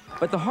reunion.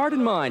 But the heart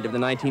and mind of the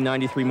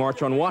 1993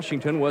 March on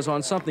Washington was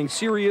on something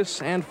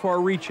serious and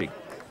far-reaching: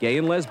 gay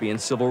and lesbian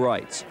civil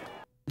rights.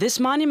 This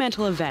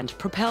monumental event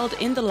propelled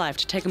In the Life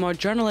to take a more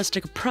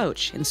journalistic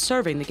approach in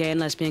serving the gay and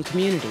lesbian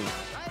community,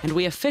 and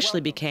we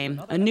officially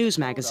became a news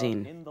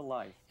magazine.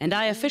 And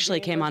I officially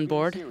came on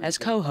board as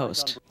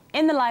co-host.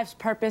 In the Life's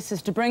purpose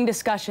is to bring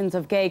discussions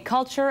of gay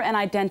culture and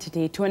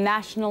identity to a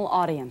national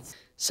audience.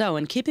 So,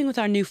 in keeping with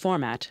our new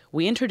format,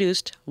 we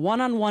introduced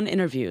one-on-one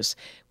interviews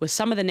with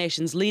some of the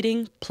nation's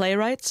leading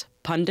playwrights,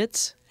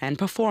 pundits, and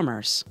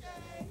performers.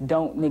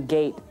 don't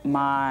negate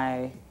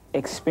my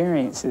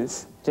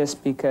experiences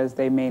just because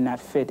they may not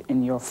fit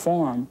in your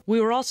form. We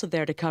were also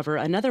there to cover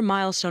another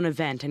milestone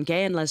event in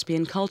gay and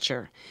lesbian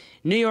culture,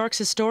 New York's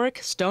historic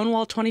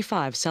Stonewall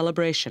 25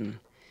 celebration.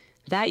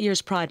 That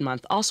year's Pride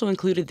Month also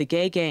included the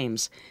Gay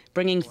Games,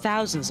 bringing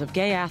thousands of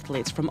gay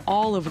athletes from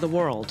all over the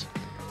world.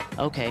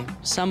 Okay,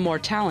 some more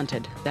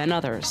talented than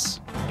others.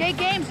 Gay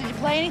Games, did you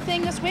play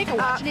anything this week or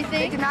watch anything?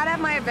 They did not have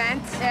my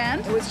event.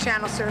 And? It was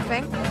channel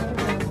surfing.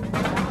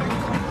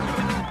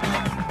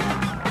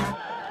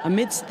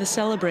 Amidst the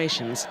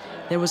celebrations,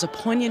 there was a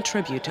poignant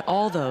tribute to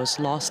all those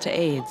lost to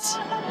AIDS.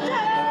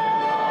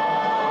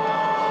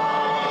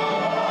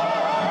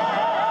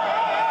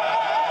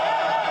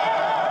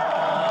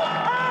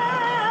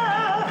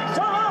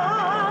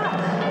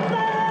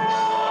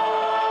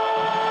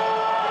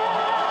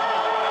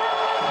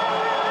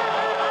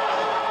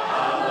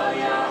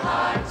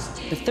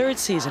 The third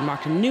season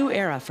marked a new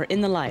era for In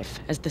the Life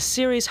as the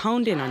series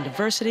honed in on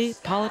diversity,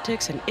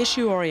 politics, and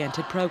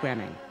issue-oriented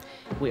programming.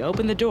 We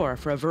opened the door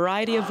for a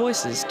variety of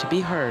voices to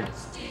be heard.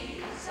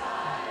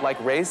 Like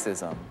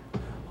racism,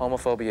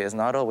 homophobia is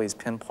not always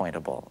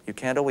pinpointable. You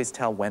can't always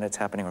tell when it's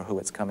happening or who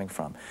it's coming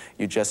from.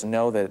 You just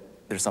know that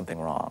there's something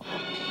wrong.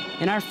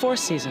 In our fourth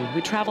season,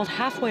 we traveled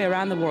halfway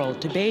around the world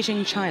to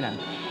Beijing, China,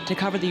 to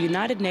cover the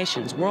United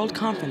Nations World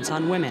Conference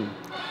on Women.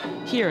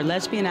 Here,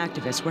 lesbian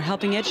activists were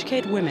helping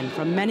educate women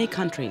from many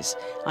countries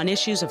on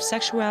issues of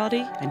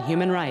sexuality and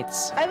human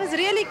rights. I was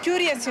really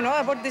curious,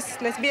 about this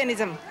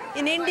lesbianism.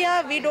 In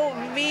India, we don't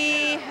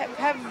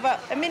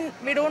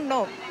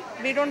know.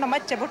 We don't know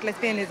much about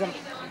lesbianism.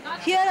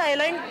 Here, I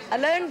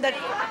learned that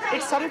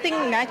it's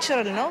something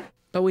natural, no?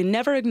 But we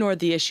never ignored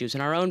the issues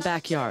in our own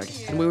backyard,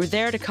 and we were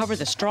there to cover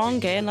the strong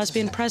gay and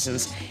lesbian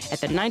presence at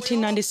the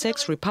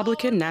 1996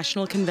 Republican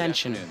National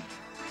Convention.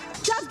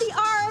 Does the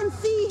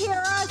RNC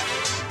hear us?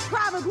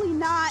 Probably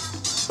not.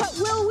 But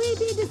will we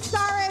be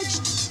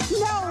discouraged?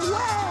 No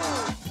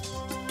way!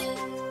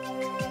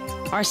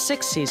 Our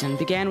sixth season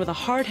began with a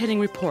hard-hitting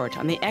report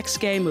on the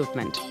ex-gay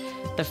movement,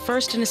 the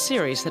first in a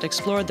series that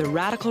explored the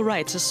radical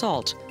rights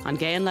assault on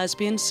gay and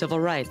lesbian civil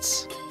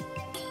rights.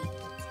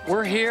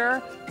 We're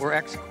here, we're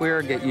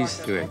ex-queer, get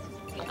used to it.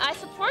 I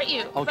support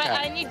you, okay. But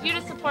I need you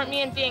to support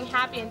me in being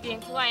happy and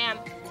being who I am,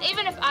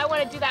 even if I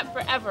want to do that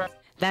forever.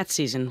 That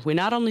season, we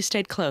not only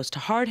stayed close to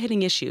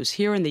hard-hitting issues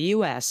here in the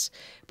U.S.,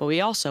 but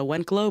we also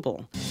went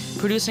global,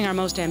 producing our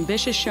most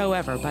ambitious show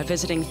ever by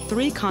visiting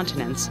 3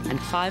 continents and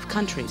 5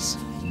 countries.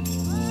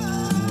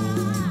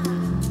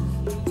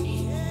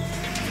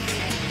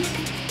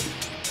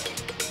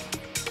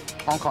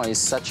 Hong Kong is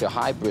such a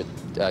hybrid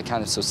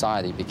kind of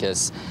society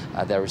because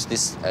there is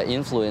this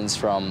influence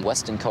from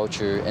Western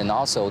culture and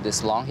also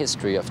this long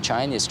history of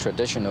Chinese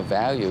traditional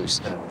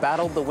values.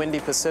 Battled the windy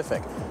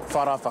Pacific,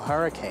 fought off a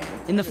hurricane.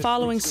 In the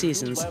following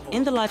seasons,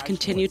 In the Life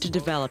continued to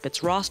develop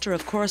its roster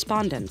of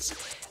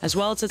correspondents, as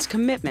well as its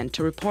commitment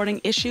to reporting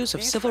issues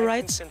of civil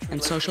rights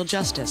and social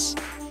justice.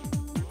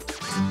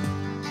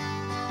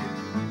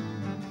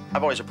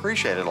 I've always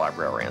appreciated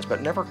librarians,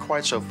 but never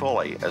quite so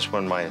fully as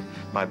when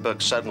my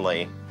book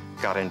suddenly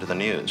got into the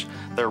news.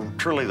 They're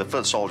truly the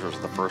foot soldiers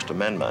of the First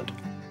Amendment.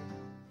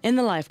 In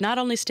the Life not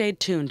only stayed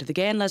tuned to the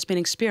gay and lesbian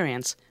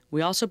experience,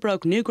 we also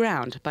broke new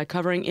ground by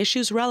covering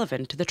issues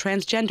relevant to the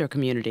transgender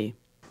community.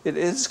 It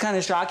is kind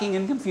of shocking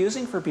and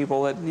confusing for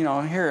people that,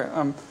 here,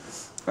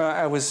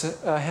 I was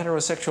a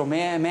heterosexual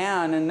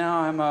man and now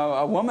I'm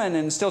a woman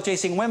and still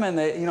chasing women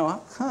that,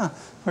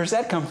 where's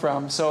that come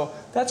from? So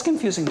that's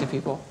confusing to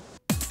people.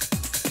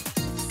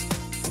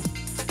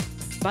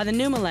 By the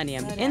new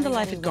millennium, In the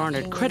Life had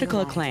garnered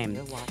critical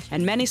acclaim,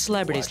 and many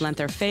celebrities lent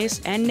their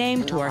face and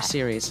name to our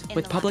series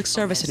with public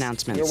service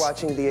announcements. You're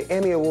watching the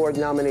Emmy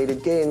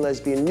Award-nominated gay and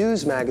lesbian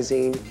news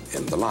magazine,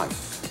 In the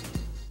Life.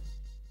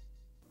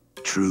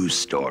 True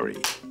story.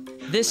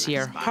 This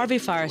year, Harvey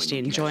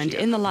Fierstein joined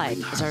In the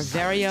Life as our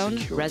very own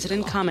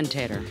resident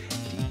commentator.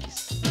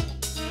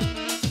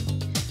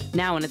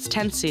 Now in its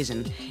 10th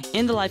season,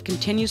 In the Life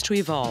continues to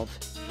evolve,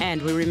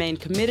 and we remain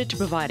committed to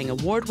providing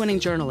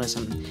award-winning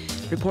journalism,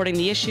 reporting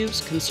the issues,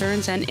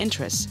 concerns, and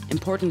interests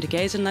important to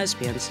gays and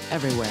lesbians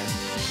everywhere.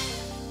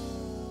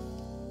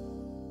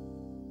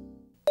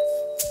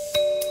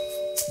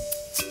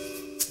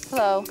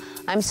 Hello,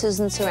 I'm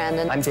Susan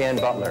Sarandon. I'm Dan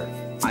Butler.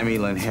 I'm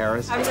Elin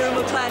Harris. I'm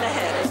Ruma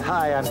Planahead.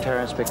 Hi, I'm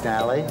Terrence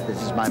McNally. This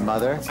is my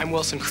mother. I'm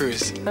Wilson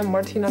Cruz. I'm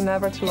Martina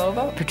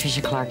Navratilova.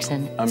 Patricia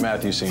Clarkson. I'm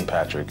Matthew St.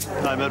 Patrick.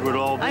 I'm Edward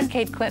Albee. I'm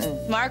Kate Clinton.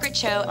 Margaret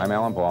Cho. I'm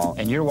Alan Ball.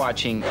 And you're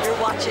watching.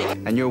 You're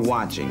watching. And you're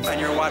watching.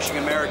 And you're watching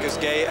America's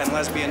Gay and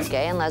Lesbian.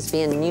 Gay and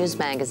Lesbian News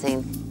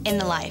Magazine. In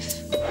the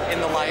Life. In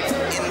the Life.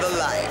 In the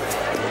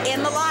Life.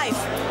 In the Life.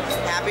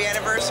 Happy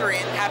anniversary.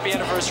 Happy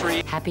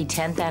anniversary. Happy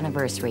 10th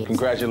anniversary.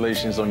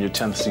 Congratulations on your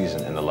 10th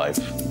season In the Life.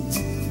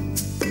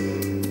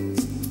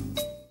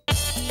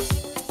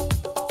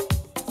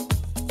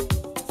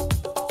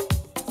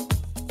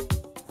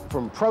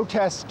 From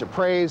protests to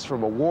praise,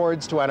 from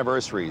awards to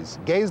anniversaries,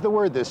 gay's the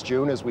word this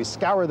June as we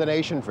scour the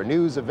nation for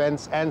news,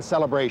 events, and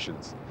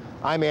celebrations.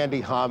 I'm Andy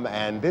Humm,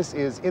 and this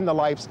is In the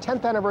Life's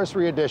 10th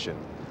anniversary edition.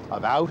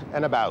 of Out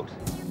and About.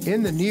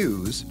 In the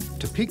news,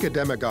 Topeka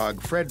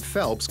demagogue Fred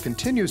Phelps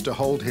continues to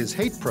hold his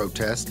hate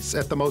protests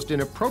at the most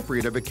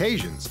inappropriate of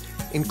occasions,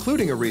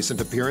 including a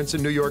recent appearance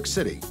in New York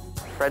City.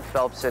 Fred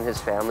Phelps and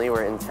his family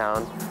were in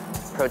town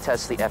to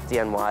protest the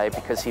FDNY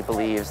because he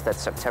believes that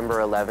September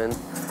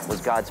 11th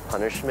was God's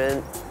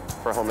punishment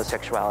for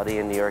homosexuality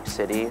in New York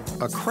City.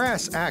 A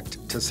crass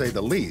act, to say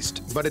the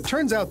least, but it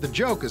turns out the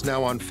joke is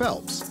now on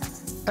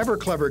Phelps.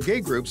 Ever-clever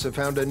gay groups have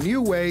found a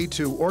new way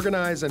to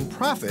organize and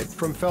profit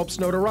from Phelps'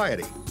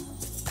 notoriety.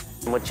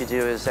 What you do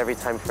is every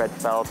time Fred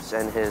Phelps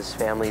and his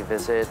family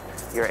visit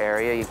your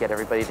area, you get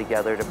everybody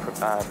together to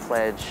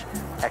pledge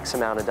X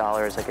amount of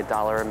dollars, like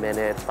 $1 a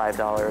minute,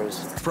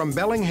 $5. From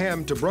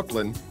Bellingham to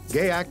Brooklyn,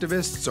 gay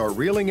activists are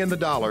reeling in the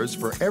dollars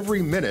for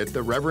every minute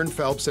the Reverend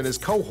Phelps and his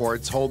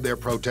cohorts hold their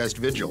protest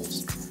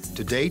vigils.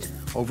 To date,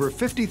 over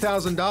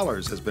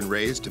 $50,000 has been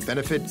raised to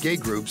benefit gay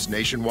groups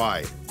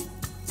nationwide.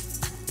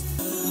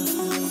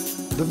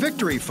 The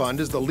Victory Fund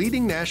is the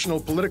leading national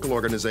political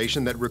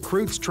organization that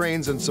recruits,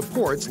 trains, and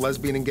supports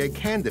lesbian and gay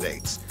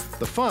candidates.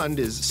 The fund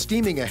is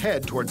steaming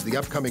ahead towards the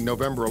upcoming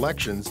November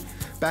elections,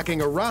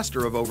 backing a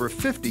roster of over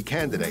 50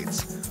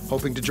 candidates,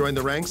 hoping to join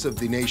the ranks of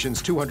the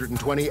nation's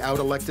 220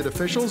 out-elected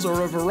officials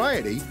or a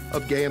variety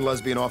of gay and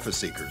lesbian office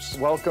seekers.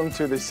 Welcome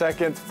to the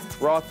second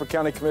Roth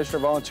County Commissioner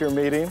volunteer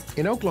meeting.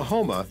 In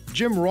Oklahoma,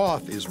 Jim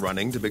Roth is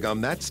running to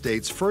become that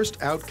state's first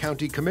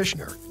out-county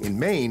commissioner. In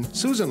Maine,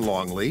 Susan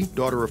Longley,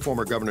 daughter of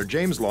former Governor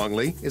James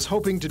Longley, is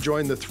hoping to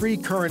join the 3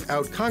 current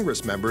out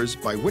Congress members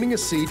by winning a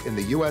seat in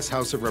the U.S.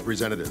 House of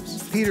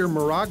Representatives. Peter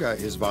Moraga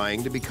is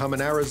vying to become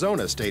an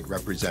Arizona state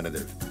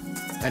representative.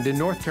 And in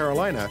North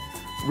Carolina,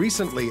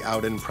 recently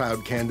out and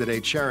proud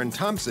candidate Sharon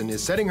Thompson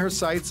is setting her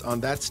sights on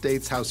that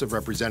state's House of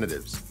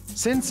Representatives.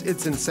 Since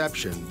its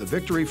inception, the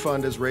Victory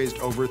Fund has raised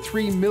over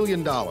 $3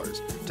 million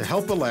to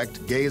help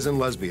elect gays and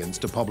lesbians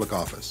to public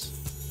office.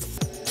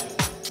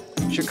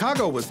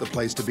 Chicago was the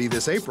place to be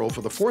this April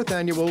for the 4th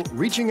annual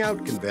Reaching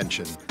Out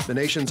Convention, the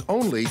nation's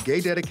only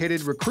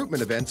gay-dedicated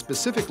recruitment event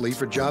specifically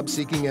for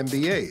job-seeking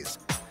MBAs.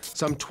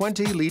 Some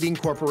 20 leading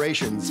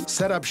corporations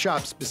set up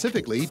shop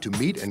specifically to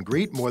meet and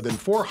greet more than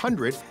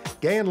 400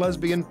 gay and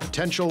lesbian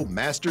potential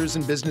masters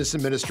in business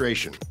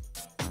administration.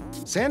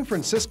 San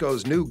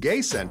Francisco's new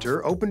gay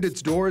center opened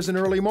its doors in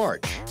early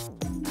March.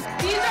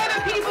 These are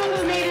the people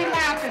who made it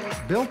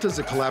happen. Built as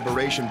a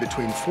collaboration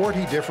between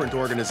 40 different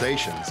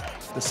organizations,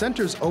 the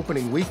center's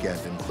opening weekend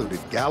included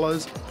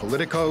galas,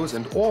 politicos,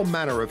 and all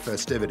manner of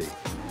festivity.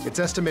 It's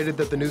estimated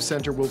that the new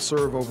center will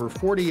serve over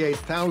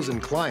 48,000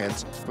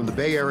 clients from the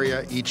Bay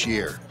Area each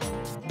year.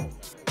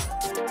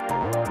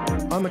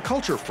 On the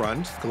culture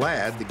front,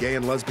 GLAAD, the Gay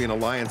and Lesbian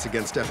Alliance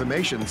Against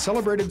Defamation,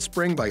 celebrated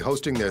spring by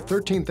hosting their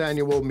 13th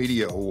annual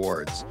Media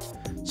Awards.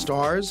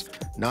 Stars,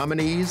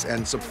 nominees,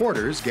 and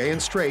supporters, gay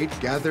and straight,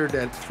 gathered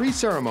at 3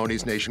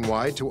 ceremonies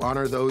nationwide to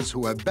honor those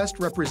who have best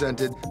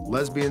represented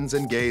lesbians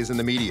and gays in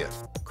the media.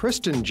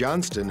 Kristen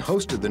Johnston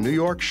hosted the New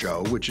York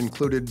show, which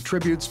included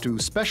tributes to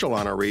special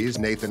honorees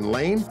Nathan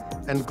Lane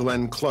and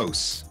Glenn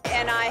Close.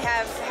 And I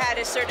have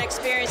had certain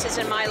experiences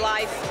in my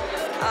life,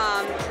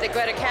 the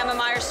Greta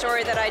Kammermeyer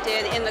story that I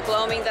did, in the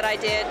gloaming that I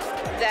did,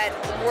 that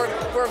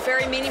were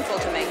very meaningful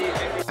to me.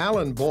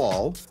 Alan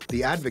Ball,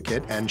 The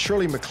Advocate, and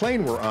Shirley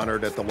MacLaine were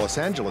honored at the Los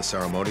Angeles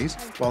ceremonies,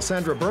 while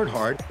Sandra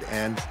Bernhardt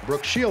and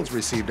Brooke Shields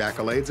received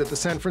accolades at the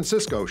San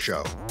Francisco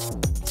show.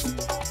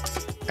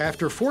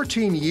 After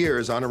 14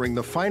 years honoring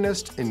the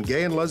finest in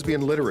gay and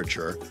lesbian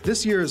literature,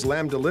 this year's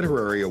Lambda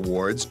Literary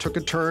Awards took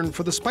a turn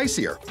for the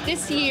spicier.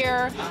 This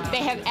year, they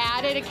have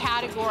added a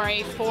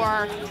category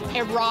for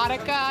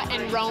erotica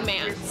and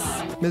romance.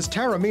 Ms.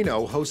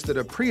 Taramino hosted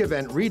a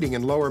pre-event reading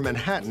in Lower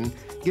Manhattan,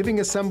 giving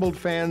assembled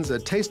fans a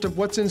taste of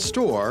what's in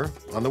store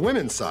on the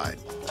women's side.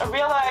 A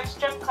real-life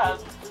strip club.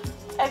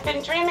 I've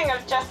been dreaming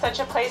of just such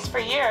a place for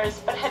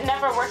years, but had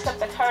never worked up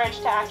the courage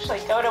to actually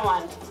go to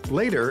one.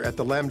 Later, at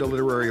the Lambda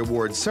Literary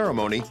Awards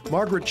ceremony,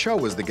 Margaret Cho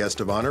was the guest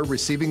of honor,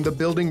 receiving the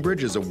Building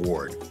Bridges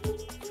Award.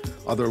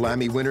 Other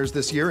Lammy winners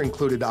this year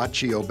included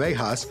Achio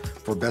Bejas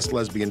for Best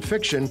Lesbian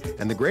Fiction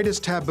and The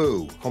Greatest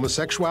Taboo,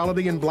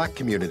 Homosexuality in Black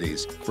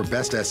Communities for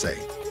Best Essay.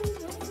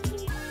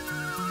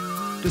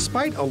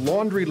 Despite a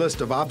laundry list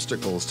of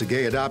obstacles to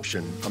gay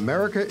adoption,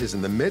 America is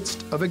in the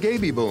midst of a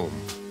gayby boom.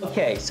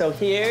 Okay, so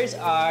here's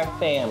our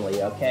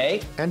family,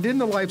 okay? And In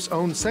the Life's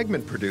own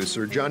segment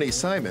producer, Johnny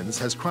Simons,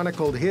 has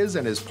chronicled his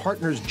and his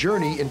partner's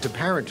journey into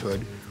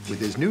parenthood with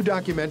his new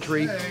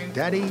documentary,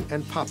 Daddy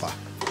and Papa.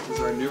 This is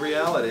our new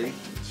reality.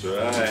 That's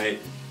right.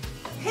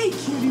 Hey,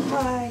 cutie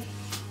pie.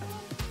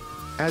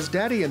 As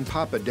Daddy and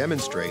Papa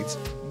demonstrates,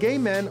 gay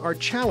men are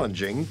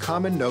challenging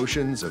common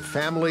notions of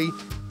family,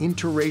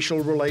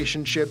 interracial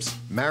relationships,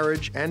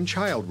 marriage, and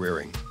child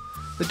rearing.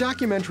 The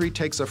documentary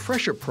takes a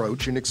fresh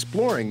approach in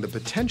exploring the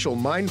potential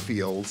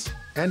minefields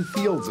and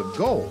fields of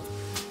gold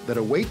that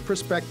await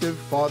prospective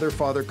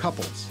father-father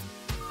couples.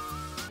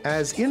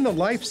 As In the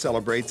Life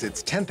celebrates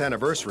its 10th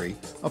anniversary,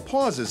 a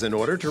pause is in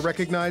order to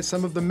recognize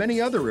some of the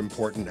many other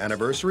important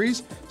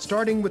anniversaries,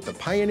 starting with the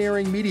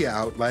pioneering media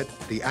outlet,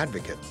 The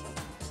Advocate.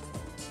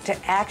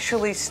 to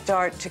actually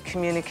start to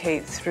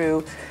communicate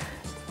through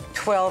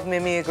 12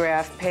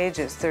 mimeograph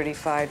pages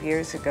 35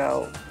 years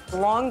ago,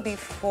 long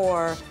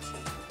before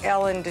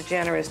Ellen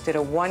DeGeneres did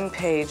a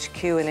one-page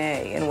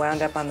Q&A and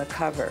wound up on the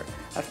cover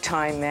of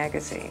Time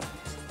magazine.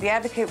 The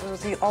Advocate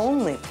was the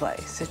only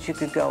place that you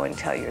could go and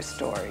tell your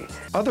story.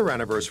 Other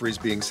anniversaries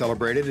being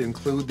celebrated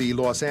include the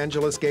Los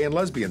Angeles Gay and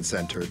Lesbian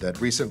Center that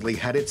recently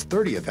had its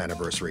 30th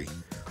anniversary.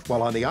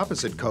 While on the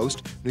opposite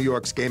coast, New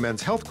York's Gay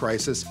Men's Health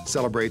Crisis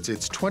celebrates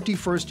its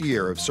 21st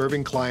year of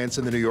serving clients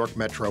in the New York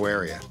metro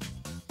area.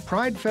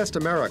 Pride Fest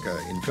America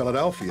in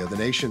Philadelphia, the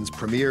nation's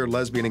premier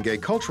lesbian and gay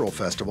cultural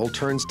festival,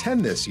 turns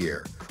 10 this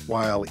year,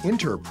 while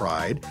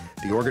Interpride,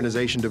 the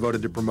organization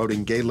devoted to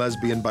promoting gay,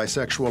 lesbian,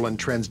 bisexual, and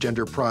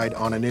transgender pride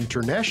on an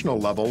international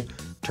level,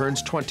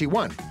 turns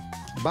 21.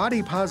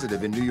 Body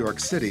Positive in New York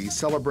City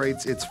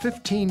celebrates its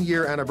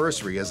 15-year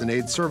anniversary as an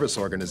AIDS service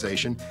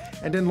organization,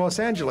 and in Los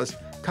Angeles,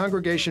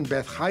 Congregation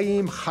Beth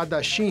Chaim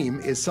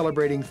Hadashim is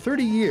celebrating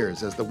 30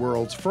 years as the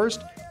world's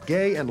first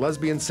gay and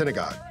lesbian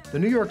synagogue. The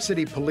New York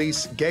City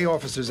Police Gay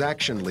Officers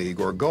Action League,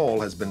 or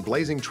GOAL, has been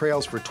blazing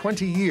trails for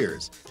 20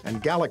 years,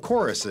 and Gala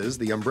Choruses,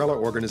 the umbrella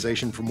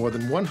organization for more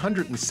than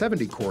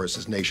 170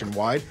 choruses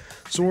nationwide,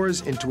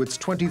 soars into its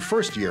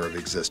 21st year of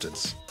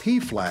existence.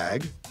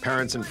 PFLAG,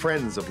 Parents and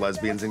Friends of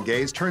Lesbians and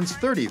Gays, turns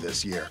 30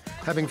 this year,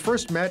 having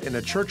first met in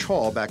a church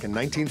hall back in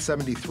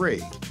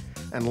 1973.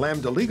 And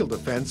Lambda Legal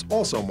Defense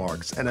also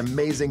marks an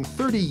amazing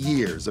 30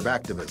 years of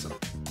activism.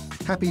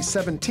 Happy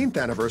 17th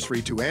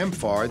anniversary to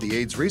AMFAR, the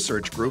AIDS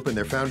Research Group, and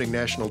their founding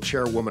national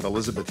chairwoman,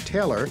 Elizabeth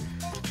Taylor.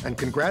 And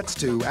congrats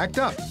to ACT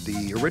UP,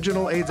 the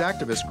original AIDS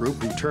activist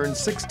group who turned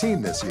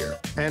 16 this year.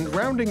 And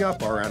rounding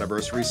up our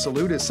anniversary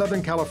salute is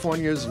Southern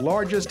California's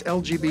largest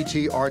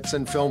LGBT arts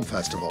and film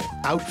festival,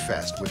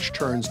 Outfest, which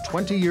turns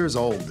 20 years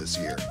old this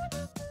year.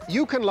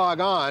 You can log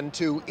on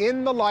to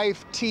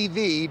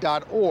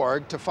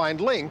inthelifetv.org to find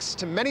links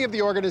to many of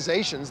the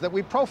organizations that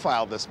we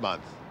profiled this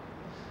month.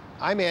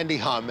 I'm Andy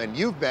Humm, and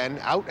you've been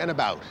Out and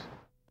About.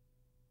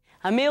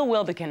 Emil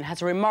Wilbekin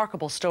has a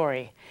remarkable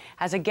story.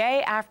 As a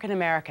gay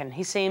African-American,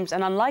 he seems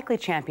an unlikely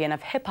champion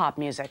of hip-hop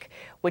music,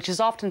 which is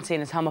often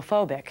seen as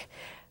homophobic.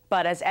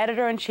 But as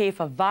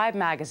editor-in-chief of Vibe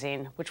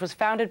magazine, which was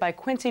founded by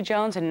Quincy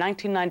Jones in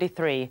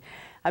 1993,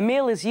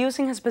 Emil is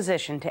using his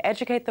position to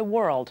educate the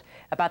world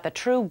about the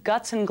true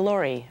guts and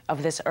glory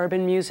of this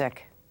urban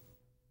music.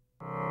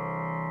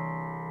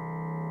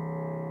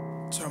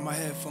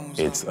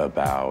 It's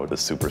about the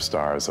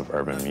superstars of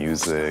urban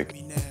music.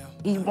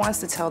 He wants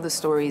to tell the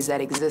stories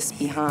that exist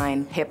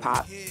behind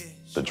hip-hop.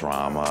 The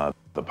drama,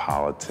 the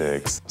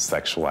politics,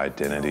 sexual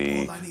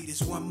identity.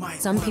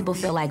 Some people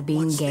feel like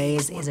being gay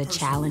is a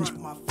challenge.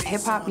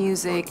 Hip-hop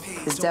music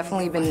has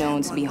definitely been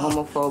known to be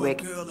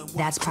homophobic.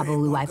 That's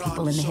probably why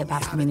people in the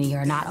hip-hop community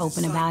are not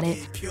open about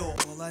it.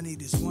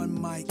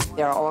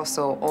 There are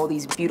also all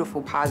these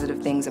beautiful,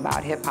 positive things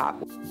about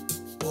hip-hop.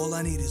 All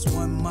I need is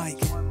one mic.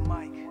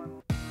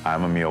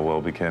 I'm Emil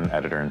Wilbekin,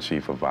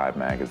 editor-in-chief of Vibe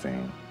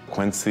magazine.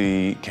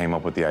 Quincy came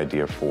up with the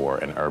idea for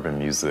an urban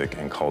music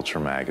and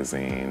culture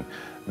magazine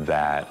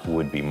that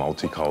would be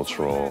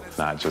multicultural,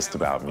 not just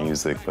about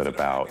music, but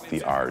about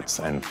the arts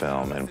and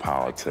film and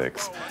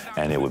politics.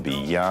 And it would be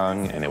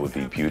young, and it would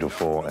be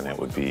beautiful, and it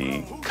would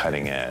be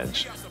cutting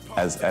edge.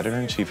 As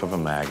editor-in-chief of a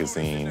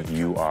magazine,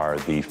 you are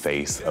the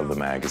face of the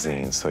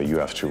magazine, so you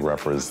have to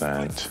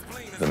represent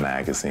the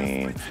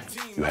magazine.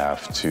 You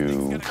have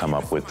to come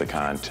up with the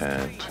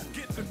content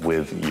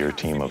with your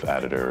team of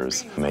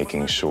editors,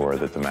 making sure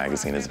that the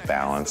magazine is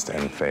balanced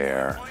and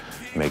fair,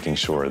 making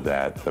sure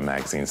that the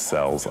magazine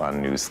sells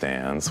on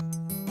newsstands.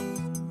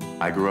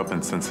 I grew up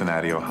in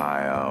Cincinnati,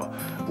 Ohio,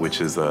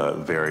 which is a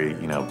very,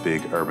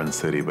 big urban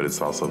city, but it's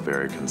also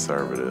very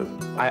conservative.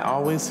 I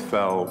always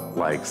felt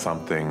like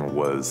something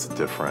was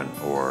different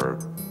or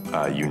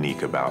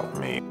unique about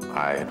me.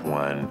 I had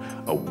won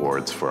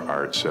awards for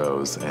art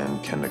shows in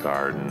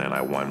kindergarten, and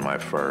I won my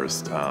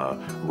first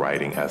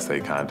writing essay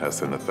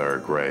contest in the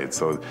 3rd grade.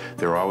 So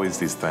there were always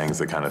these things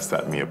that kind of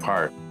set me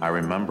apart. I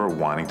remember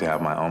wanting to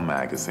have my own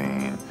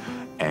magazine,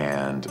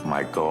 and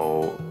my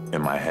goal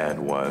in my head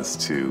was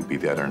to be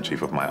the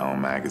editor-in-chief of my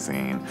own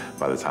magazine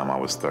by the time I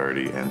was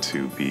 30 and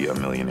to be a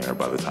millionaire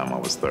by the time I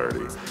was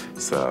 30.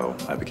 So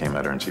I became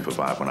editor-in-chief of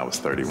Vibe when I was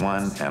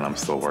 31, and I'm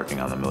still working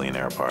on the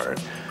millionaire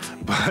part.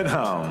 But,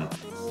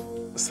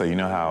 so you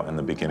know how in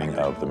the beginning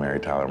of the Mary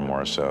Tyler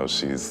Moore Show,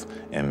 she's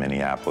in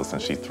Minneapolis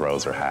and she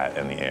throws her hat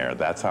in the air?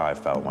 That's how I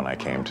felt when I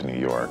came to New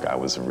York. I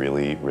was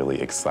really,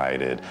 really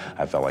excited.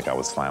 I felt like I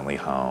was finally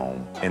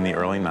home. In the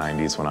early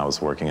 90s, when I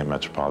was working at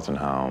Metropolitan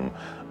Home,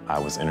 I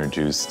was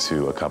introduced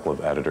to a couple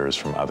of editors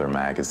from other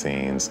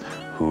magazines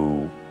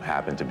who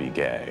happened to be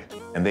gay.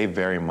 And they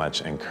very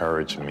much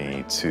encouraged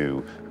me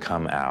to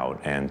come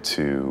out and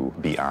to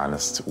be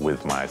honest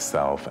with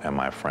myself and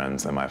my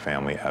friends and my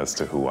family as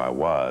to who I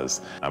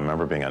was. I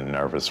remember being a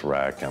nervous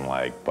wreck and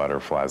like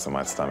butterflies in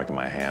my stomach and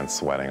my hands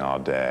sweating all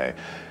day.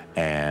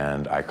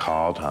 And I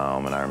called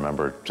home and I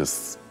remember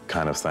just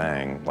kind of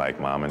saying, like,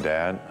 Mom and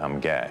Dad,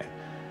 I'm gay.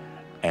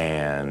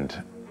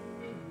 And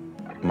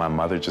My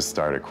mother just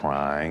started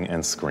crying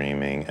and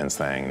screaming and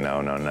saying,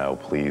 no, no, no,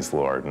 please,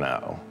 Lord,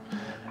 no.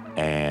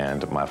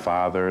 And my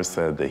father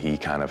said that he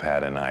kind of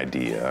had an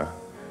idea,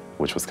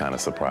 which was kind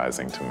of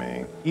surprising to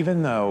me.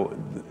 Even though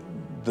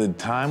the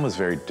time was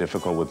very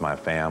difficult with my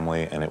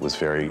family and it was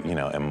very,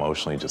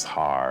 emotionally just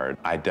hard,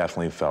 I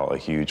definitely felt a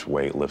huge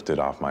weight lifted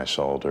off my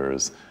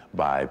shoulders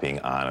by being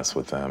honest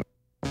with them.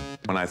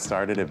 When I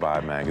started at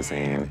Vibe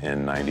magazine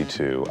in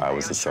 '92, I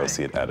was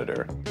associate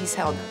editor. He's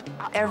held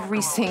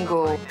every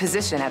single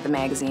position at the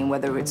magazine,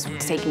 whether it's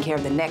taking care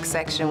of the next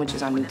section, which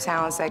is our new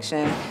talent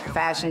section,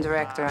 fashion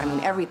director, I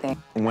mean,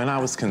 everything. When I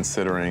was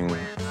considering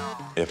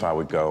if I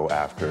would go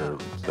after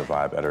the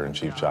Vibe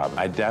editor-in-chief job,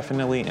 I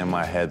definitely in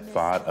my head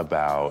thought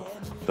about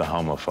the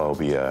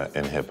homophobia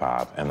in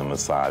hip-hop and the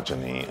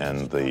misogyny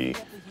and the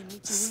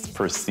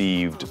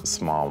perceived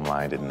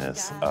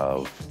small-mindedness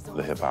of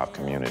the hip-hop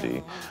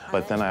community.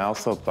 But then I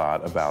also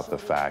thought about the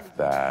fact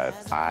that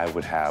I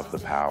would have the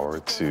power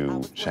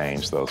to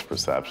change those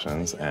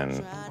perceptions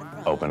and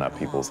open up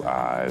people's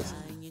eyes.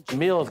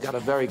 Emil's got a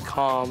very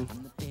calm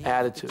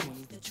attitude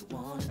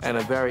and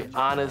a very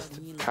honest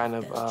kind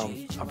of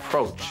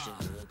approach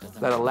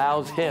that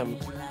allows him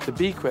to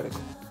be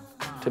critical,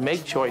 to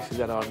make choices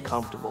that are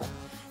uncomfortable,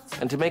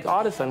 and to make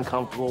artists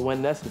uncomfortable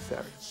when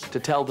necessary, to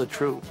tell the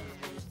truth,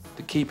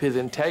 to keep his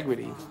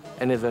integrity,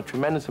 and there's a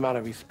tremendous amount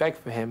of respect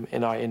for him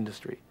in our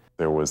industry.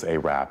 There was a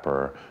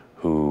rapper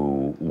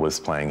who was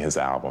playing his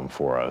album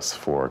for us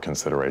for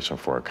consideration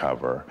for a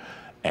cover.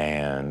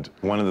 And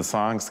one of the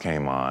songs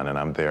came on, and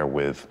I'm there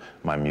with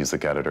my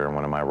music editor and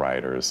one of my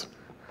writers.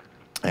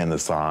 And the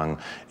song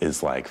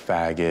is like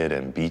faggot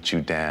and beat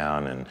you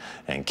down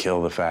and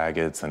kill the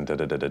faggots and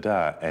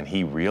da-da-da-da-da. And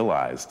he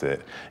realized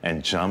it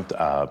and jumped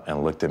up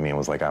and looked at me and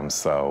was like, I'm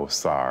so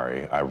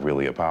sorry, I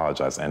really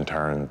apologize, and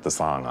turned the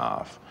song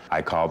off.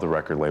 I called the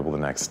record label the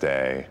next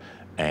day,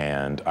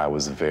 and I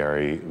was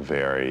very,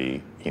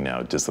 very,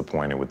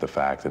 disappointed with the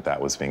fact that that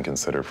was being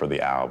considered for the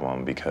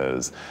album,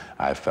 because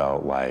I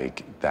felt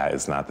like that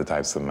is not the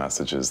types of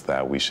messages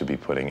that we should be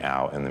putting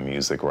out in the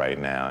music right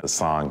now. The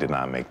song did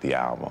not make the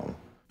album.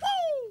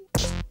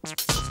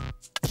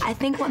 I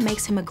think what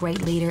makes him a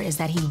great leader is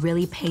that he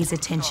really pays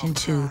attention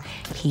to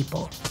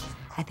people.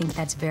 I think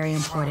that's very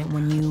important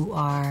when you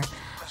are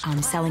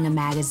selling a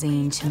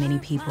magazine to many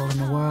people in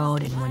the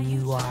world, and when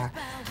you are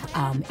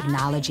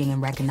acknowledging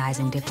and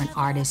recognizing different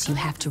artists, you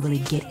have to really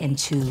get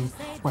into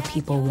what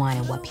people want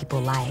and what people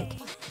like.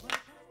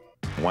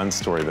 One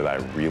story that I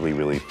really,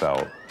 really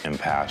felt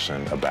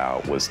impassioned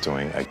about was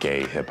doing a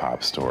gay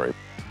hip-hop story.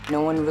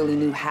 No one really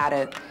knew how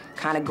to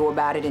kind of go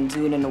about it and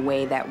do it in a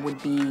way that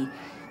would be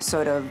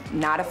sort of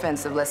not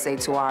offensive, let's say,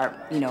 to our,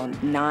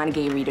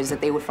 non-gay readers, that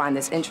they would find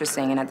this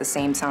interesting, and at the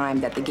same time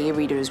that the gay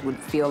readers would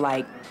feel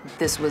like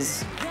this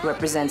was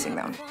representing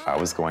them. I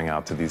was going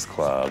out to these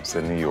clubs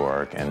in New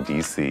York and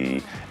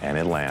DC and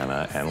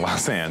Atlanta and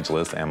Los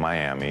Angeles and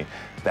Miami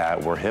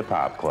that were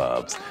hip-hop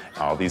clubs.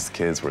 All these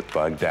kids were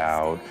thugged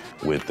out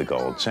with the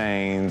gold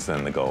chains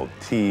and the gold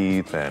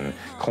teeth and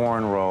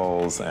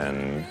cornrows,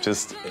 and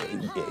just,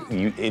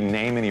 you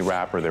name any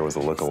rapper, there was a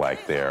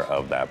look-alike there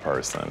of that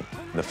person.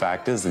 The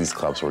fact is, these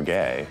clubs were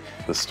gay.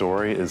 The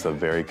story is a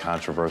very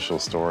controversial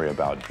story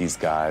about these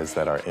guys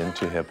that are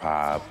into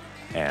hip-hop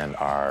and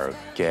are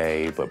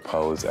gay but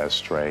pose as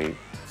straight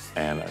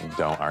and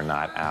are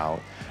not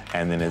out.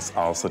 And then it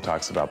also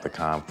talks about the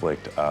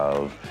conflict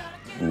of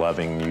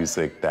loving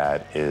music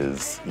that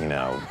is,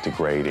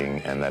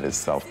 degrading and that is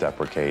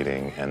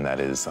self-deprecating and that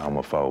is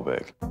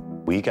homophobic.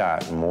 We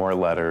got more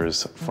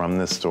letters from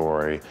this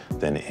story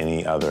than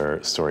any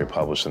other story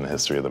published in the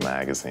history of the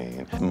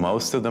magazine.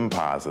 Most of them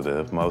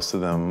positive, most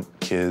of them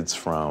kids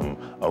from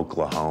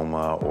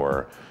Oklahoma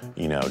or,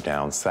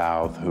 down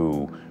south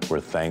who were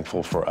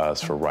thankful for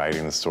us for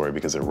writing the story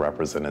because it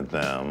represented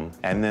them.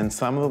 And then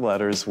some of the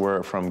letters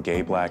were from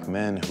gay black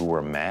men who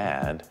were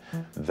mad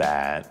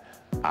that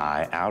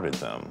I outed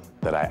them,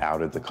 that I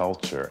outed the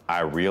culture.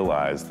 I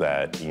realized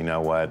that,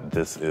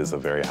 this is a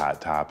very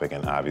hot topic,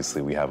 and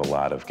obviously we have a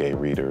lot of gay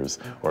readers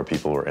or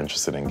people who are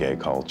interested in gay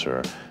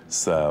culture.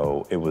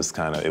 So it was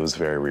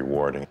very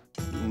rewarding.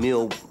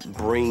 Emil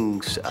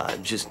brings,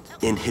 just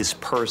in his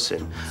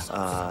person,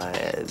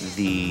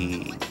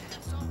 the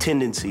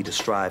tendency to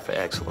strive for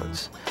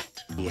excellence.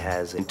 He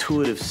has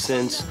intuitive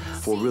sense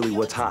for really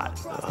what's hot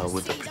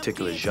with a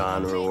particular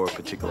genre or a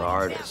particular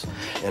artist,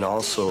 and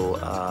also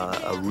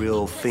a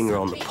real finger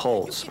on the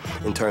pulse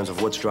in terms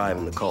of what's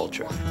driving the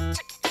culture.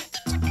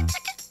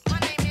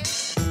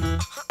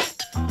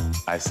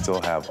 I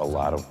still have a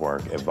lot of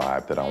work at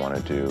Vibe that I want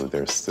to do.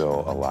 There's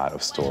still a lot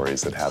of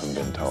stories that haven't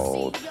been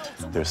told.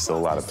 There's still a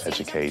lot of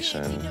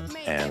education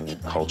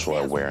and cultural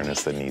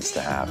awareness that needs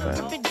to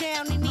happen.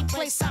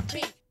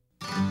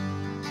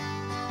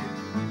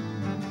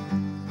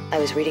 I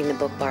was reading the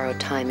book Borrowed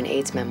Time, an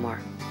AIDS memoir.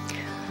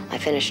 I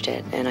finished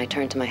it, and I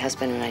turned to my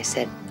husband and I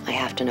said, I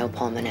have to know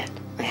Paul Manette.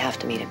 I have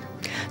to meet him.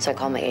 So I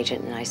called my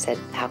agent and I said,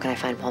 how can I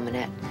find Paul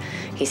Manette?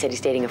 He said,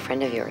 he's dating a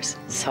friend of yours.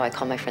 So I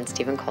called my friend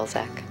Stephen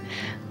Kolzak,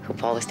 who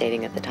Paul was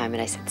dating at the time,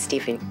 and I said,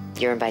 Stephen,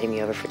 you're inviting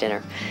me over for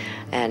dinner.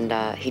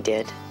 And he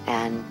did,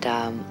 and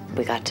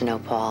we got to know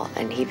Paul,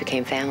 and he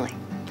became family.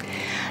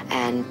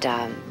 And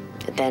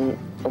then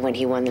when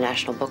he won the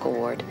National Book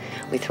Award,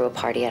 we threw a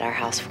party at our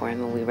house for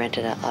him, and we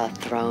rented a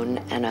throne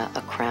and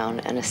a crown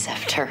and a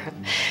scepter.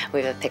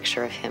 We have a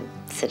picture of him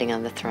sitting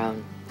on the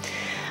throne.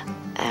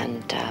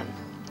 And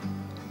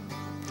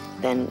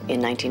then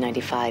in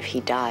 1995,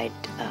 he died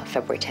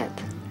February 10th,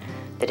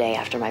 the day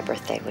after my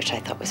birthday, which I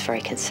thought was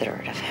very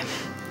considerate of him.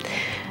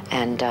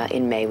 And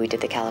in May, we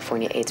did the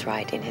California AIDS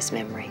ride in his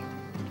memory.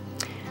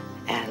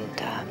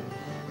 And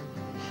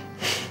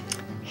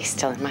he's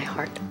still in my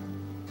heart.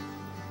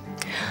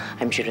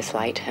 I'm Judith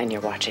Light, and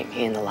you're watching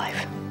In the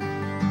Life.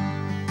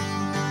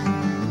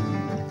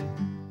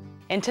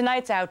 In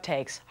tonight's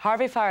Outtakes,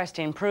 Harvey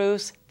Fierstein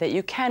proves that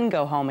you can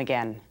go home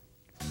again.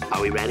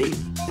 Are we ready?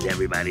 Is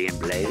everybody in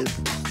place?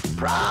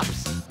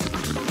 Props!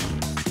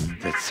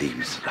 That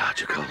seems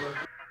logical.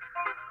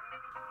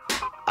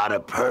 On a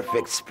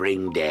perfect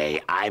spring day,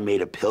 I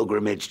made a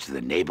pilgrimage to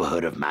the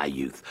neighborhood of my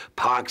youth,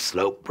 Park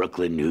Slope,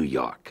 Brooklyn, New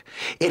York.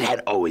 It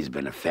had always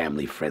been a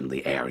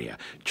family-friendly area.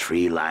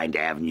 Tree-lined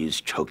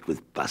avenues choked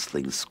with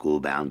bustling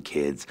school-bound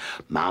kids,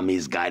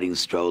 mommies guiding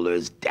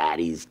strollers,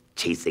 daddies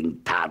chasing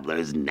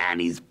toddlers,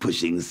 nannies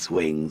pushing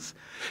swings.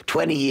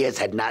 20 years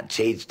had not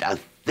changed a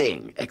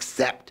thing,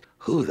 except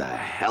who the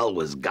hell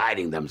was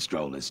guiding them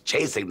strollers,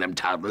 chasing them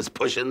toddlers,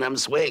 pushing them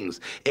swings?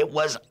 It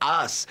was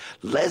us,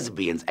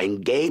 lesbians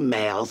and gay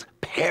males,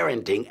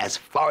 parenting as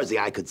far as the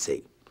eye could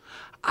see.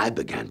 I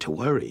began to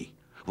worry.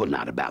 Well,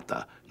 not about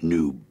the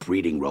new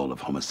breeding role of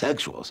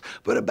homosexuals,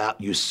 but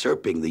about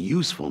usurping the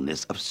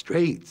usefulness of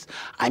straights.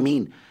 I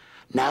mean,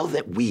 now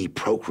that we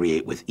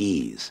procreate with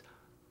ease,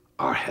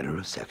 are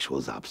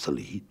heterosexuals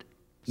obsolete?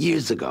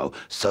 Years ago,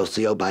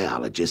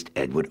 sociobiologist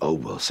Edward O.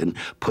 Wilson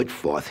put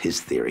forth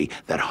his theory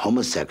that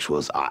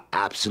homosexuals are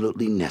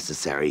absolutely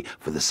necessary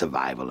for the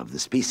survival of the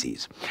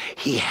species.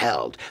 He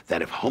held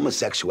that if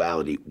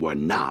homosexuality were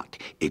not,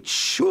 it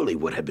surely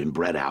would have been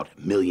bred out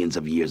millions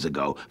of years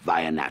ago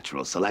via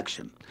natural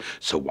selection.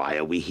 So why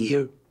are we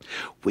here?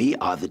 We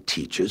are the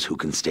teachers who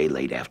can stay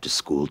late after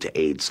school to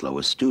aid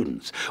slower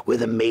students. We're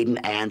the maiden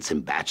aunts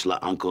and bachelor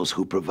uncles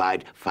who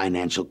provide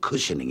financial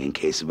cushioning in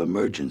case of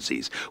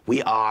emergencies.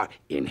 We are,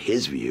 in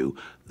his view,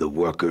 the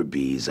worker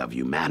bees of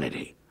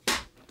humanity.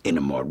 In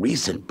a more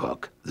recent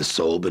book, The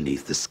Soul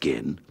Beneath the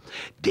Skin,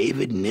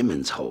 David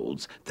Nimmons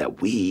holds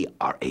that we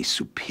are a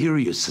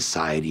superior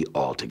society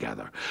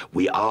altogether.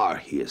 We are,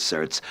 he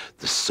asserts,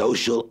 the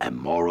social and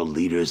moral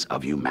leaders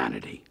of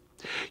humanity.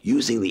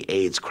 Using the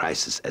AIDS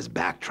crisis as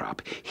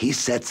backdrop, he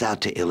sets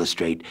out to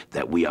illustrate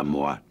that we are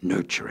more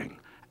nurturing,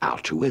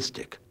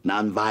 altruistic,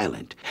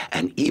 nonviolent,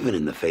 and even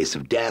in the face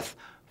of death,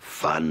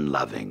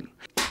 fun-loving.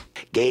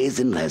 Gays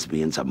and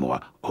lesbians are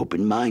more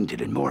open-minded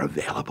and more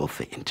available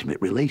for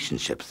intimate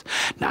relationships,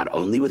 not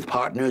only with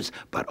partners,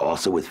 but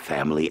also with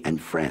family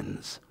and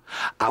friends.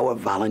 Our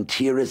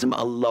volunteerism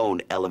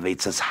alone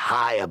elevates us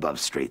high above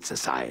straight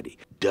society.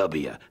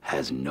 W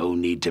has no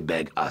need to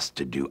beg us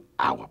to do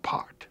our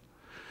part.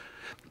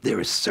 There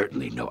is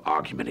certainly no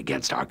argument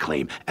against our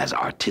claim as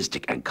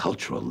artistic and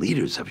cultural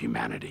leaders of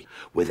humanity.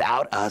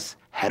 Without us,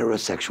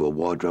 heterosexual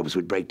wardrobes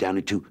would break down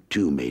into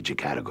two major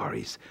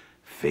categories: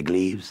 fig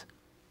leaves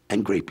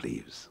and grape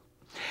leaves.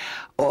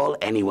 All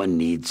anyone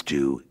needs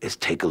to is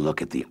take a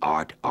look at the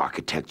art,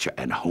 architecture,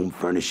 and home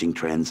furnishing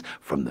trends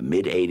from the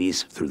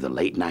mid-'80s through the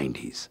late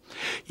 '90s.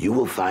 You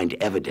will find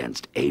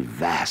evidenced a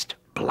vast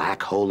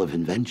black hole of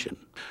invention.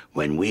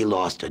 When we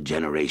lost a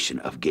generation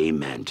of gay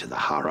men to the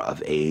horror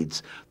of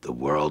AIDS, the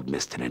world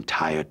missed an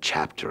entire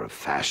chapter of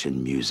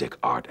fashion, music,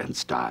 art, and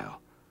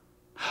style.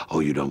 Oh,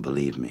 you don't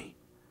believe me?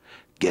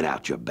 Get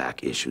out your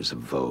back issues of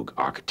Vogue,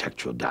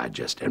 Architectural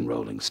Digest, and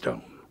Rolling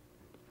Stone.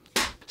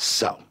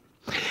 So,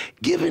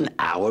 given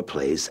our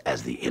place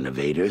as the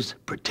innovators,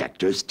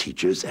 protectors,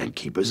 teachers, and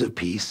keepers of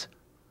peace,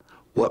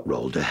 what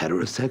role do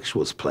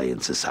heterosexuals play in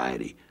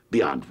society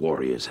beyond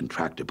warriors and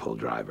tractor pull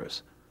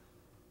drivers?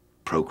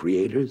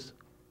 Procreators?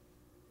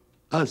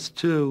 Us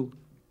too.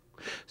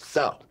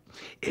 So,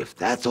 if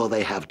that's all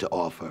they have to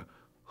offer,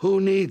 who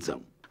needs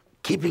them?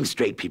 Keeping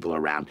straight people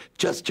around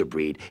just to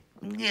breed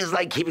is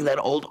like keeping that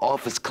old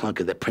office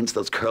clunker that prints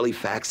those curly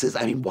faxes.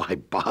 I mean, why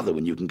bother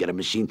when you can get a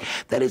machine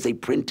that is a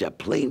printer,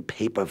 plain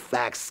paper,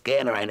 fax,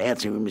 scanner, and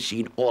answering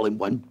machine all in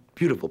one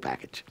beautiful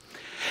package?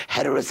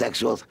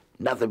 Heterosexuals,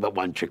 nothing but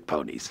one-trick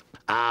ponies.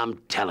 I'm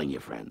telling you,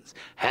 friends,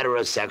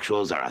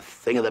 heterosexuals are a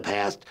thing of the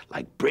past,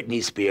 like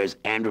Britney Spears,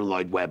 Andrew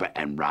Lloyd Webber,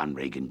 and Ron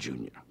Reagan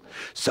Jr.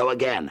 So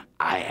again,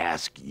 I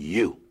ask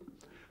you,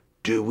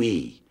 do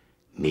we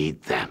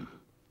need them?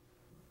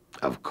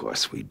 Of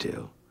course we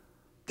do.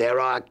 They're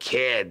our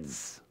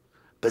kids.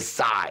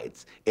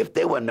 Besides, if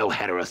there were no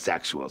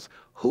heterosexuals,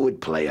 who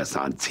would play us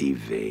on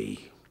TV?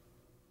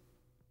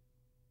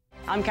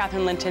 I'm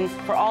Katherine Linton.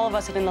 For all of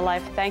us at In the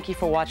Life, thank you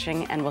for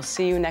watching, and we'll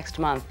see you next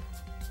month.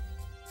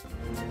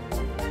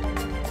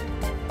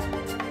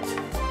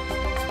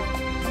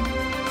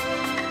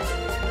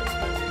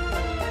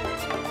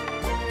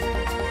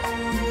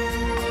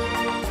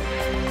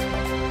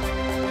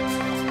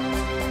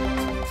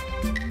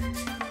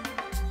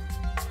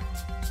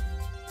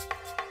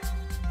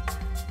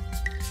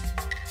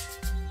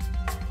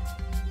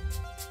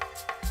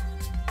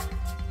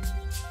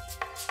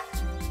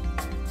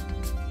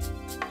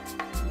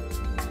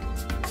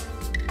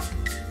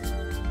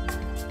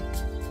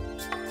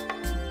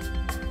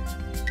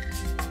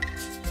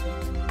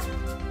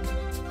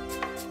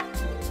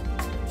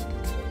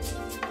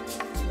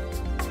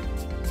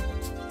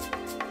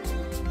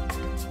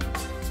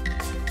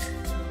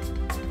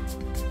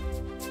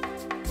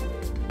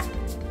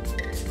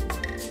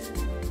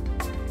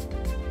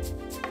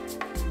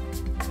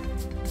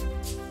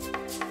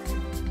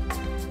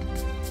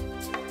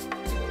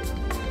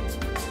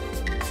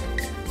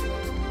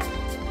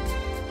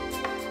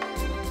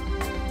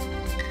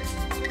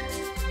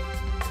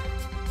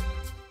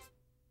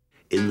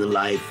 In the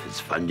Life is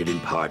funded in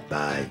part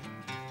by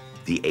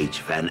the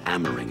H. Van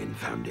Ameringen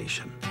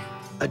Foundation.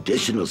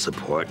 Additional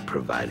support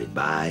provided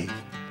by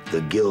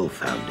the Gill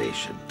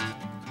Foundation,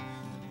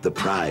 the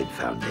Pride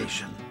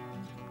Foundation,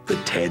 the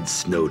Ted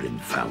Snowden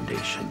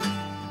Foundation,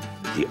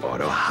 the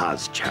Otto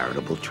Haas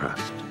Charitable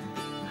Trust,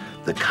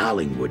 the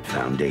Collingwood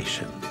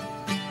Foundation,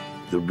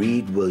 the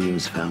Reed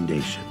Williams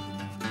Foundation,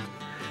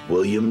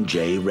 William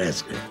J.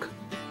 Resnick,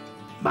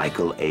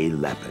 Michael A.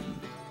 Lepin,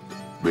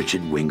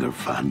 Richard Winger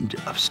Fund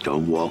of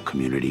Stonewall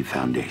Community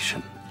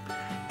Foundation,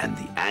 and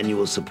the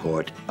annual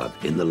support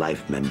of In the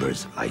Life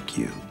members like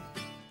you.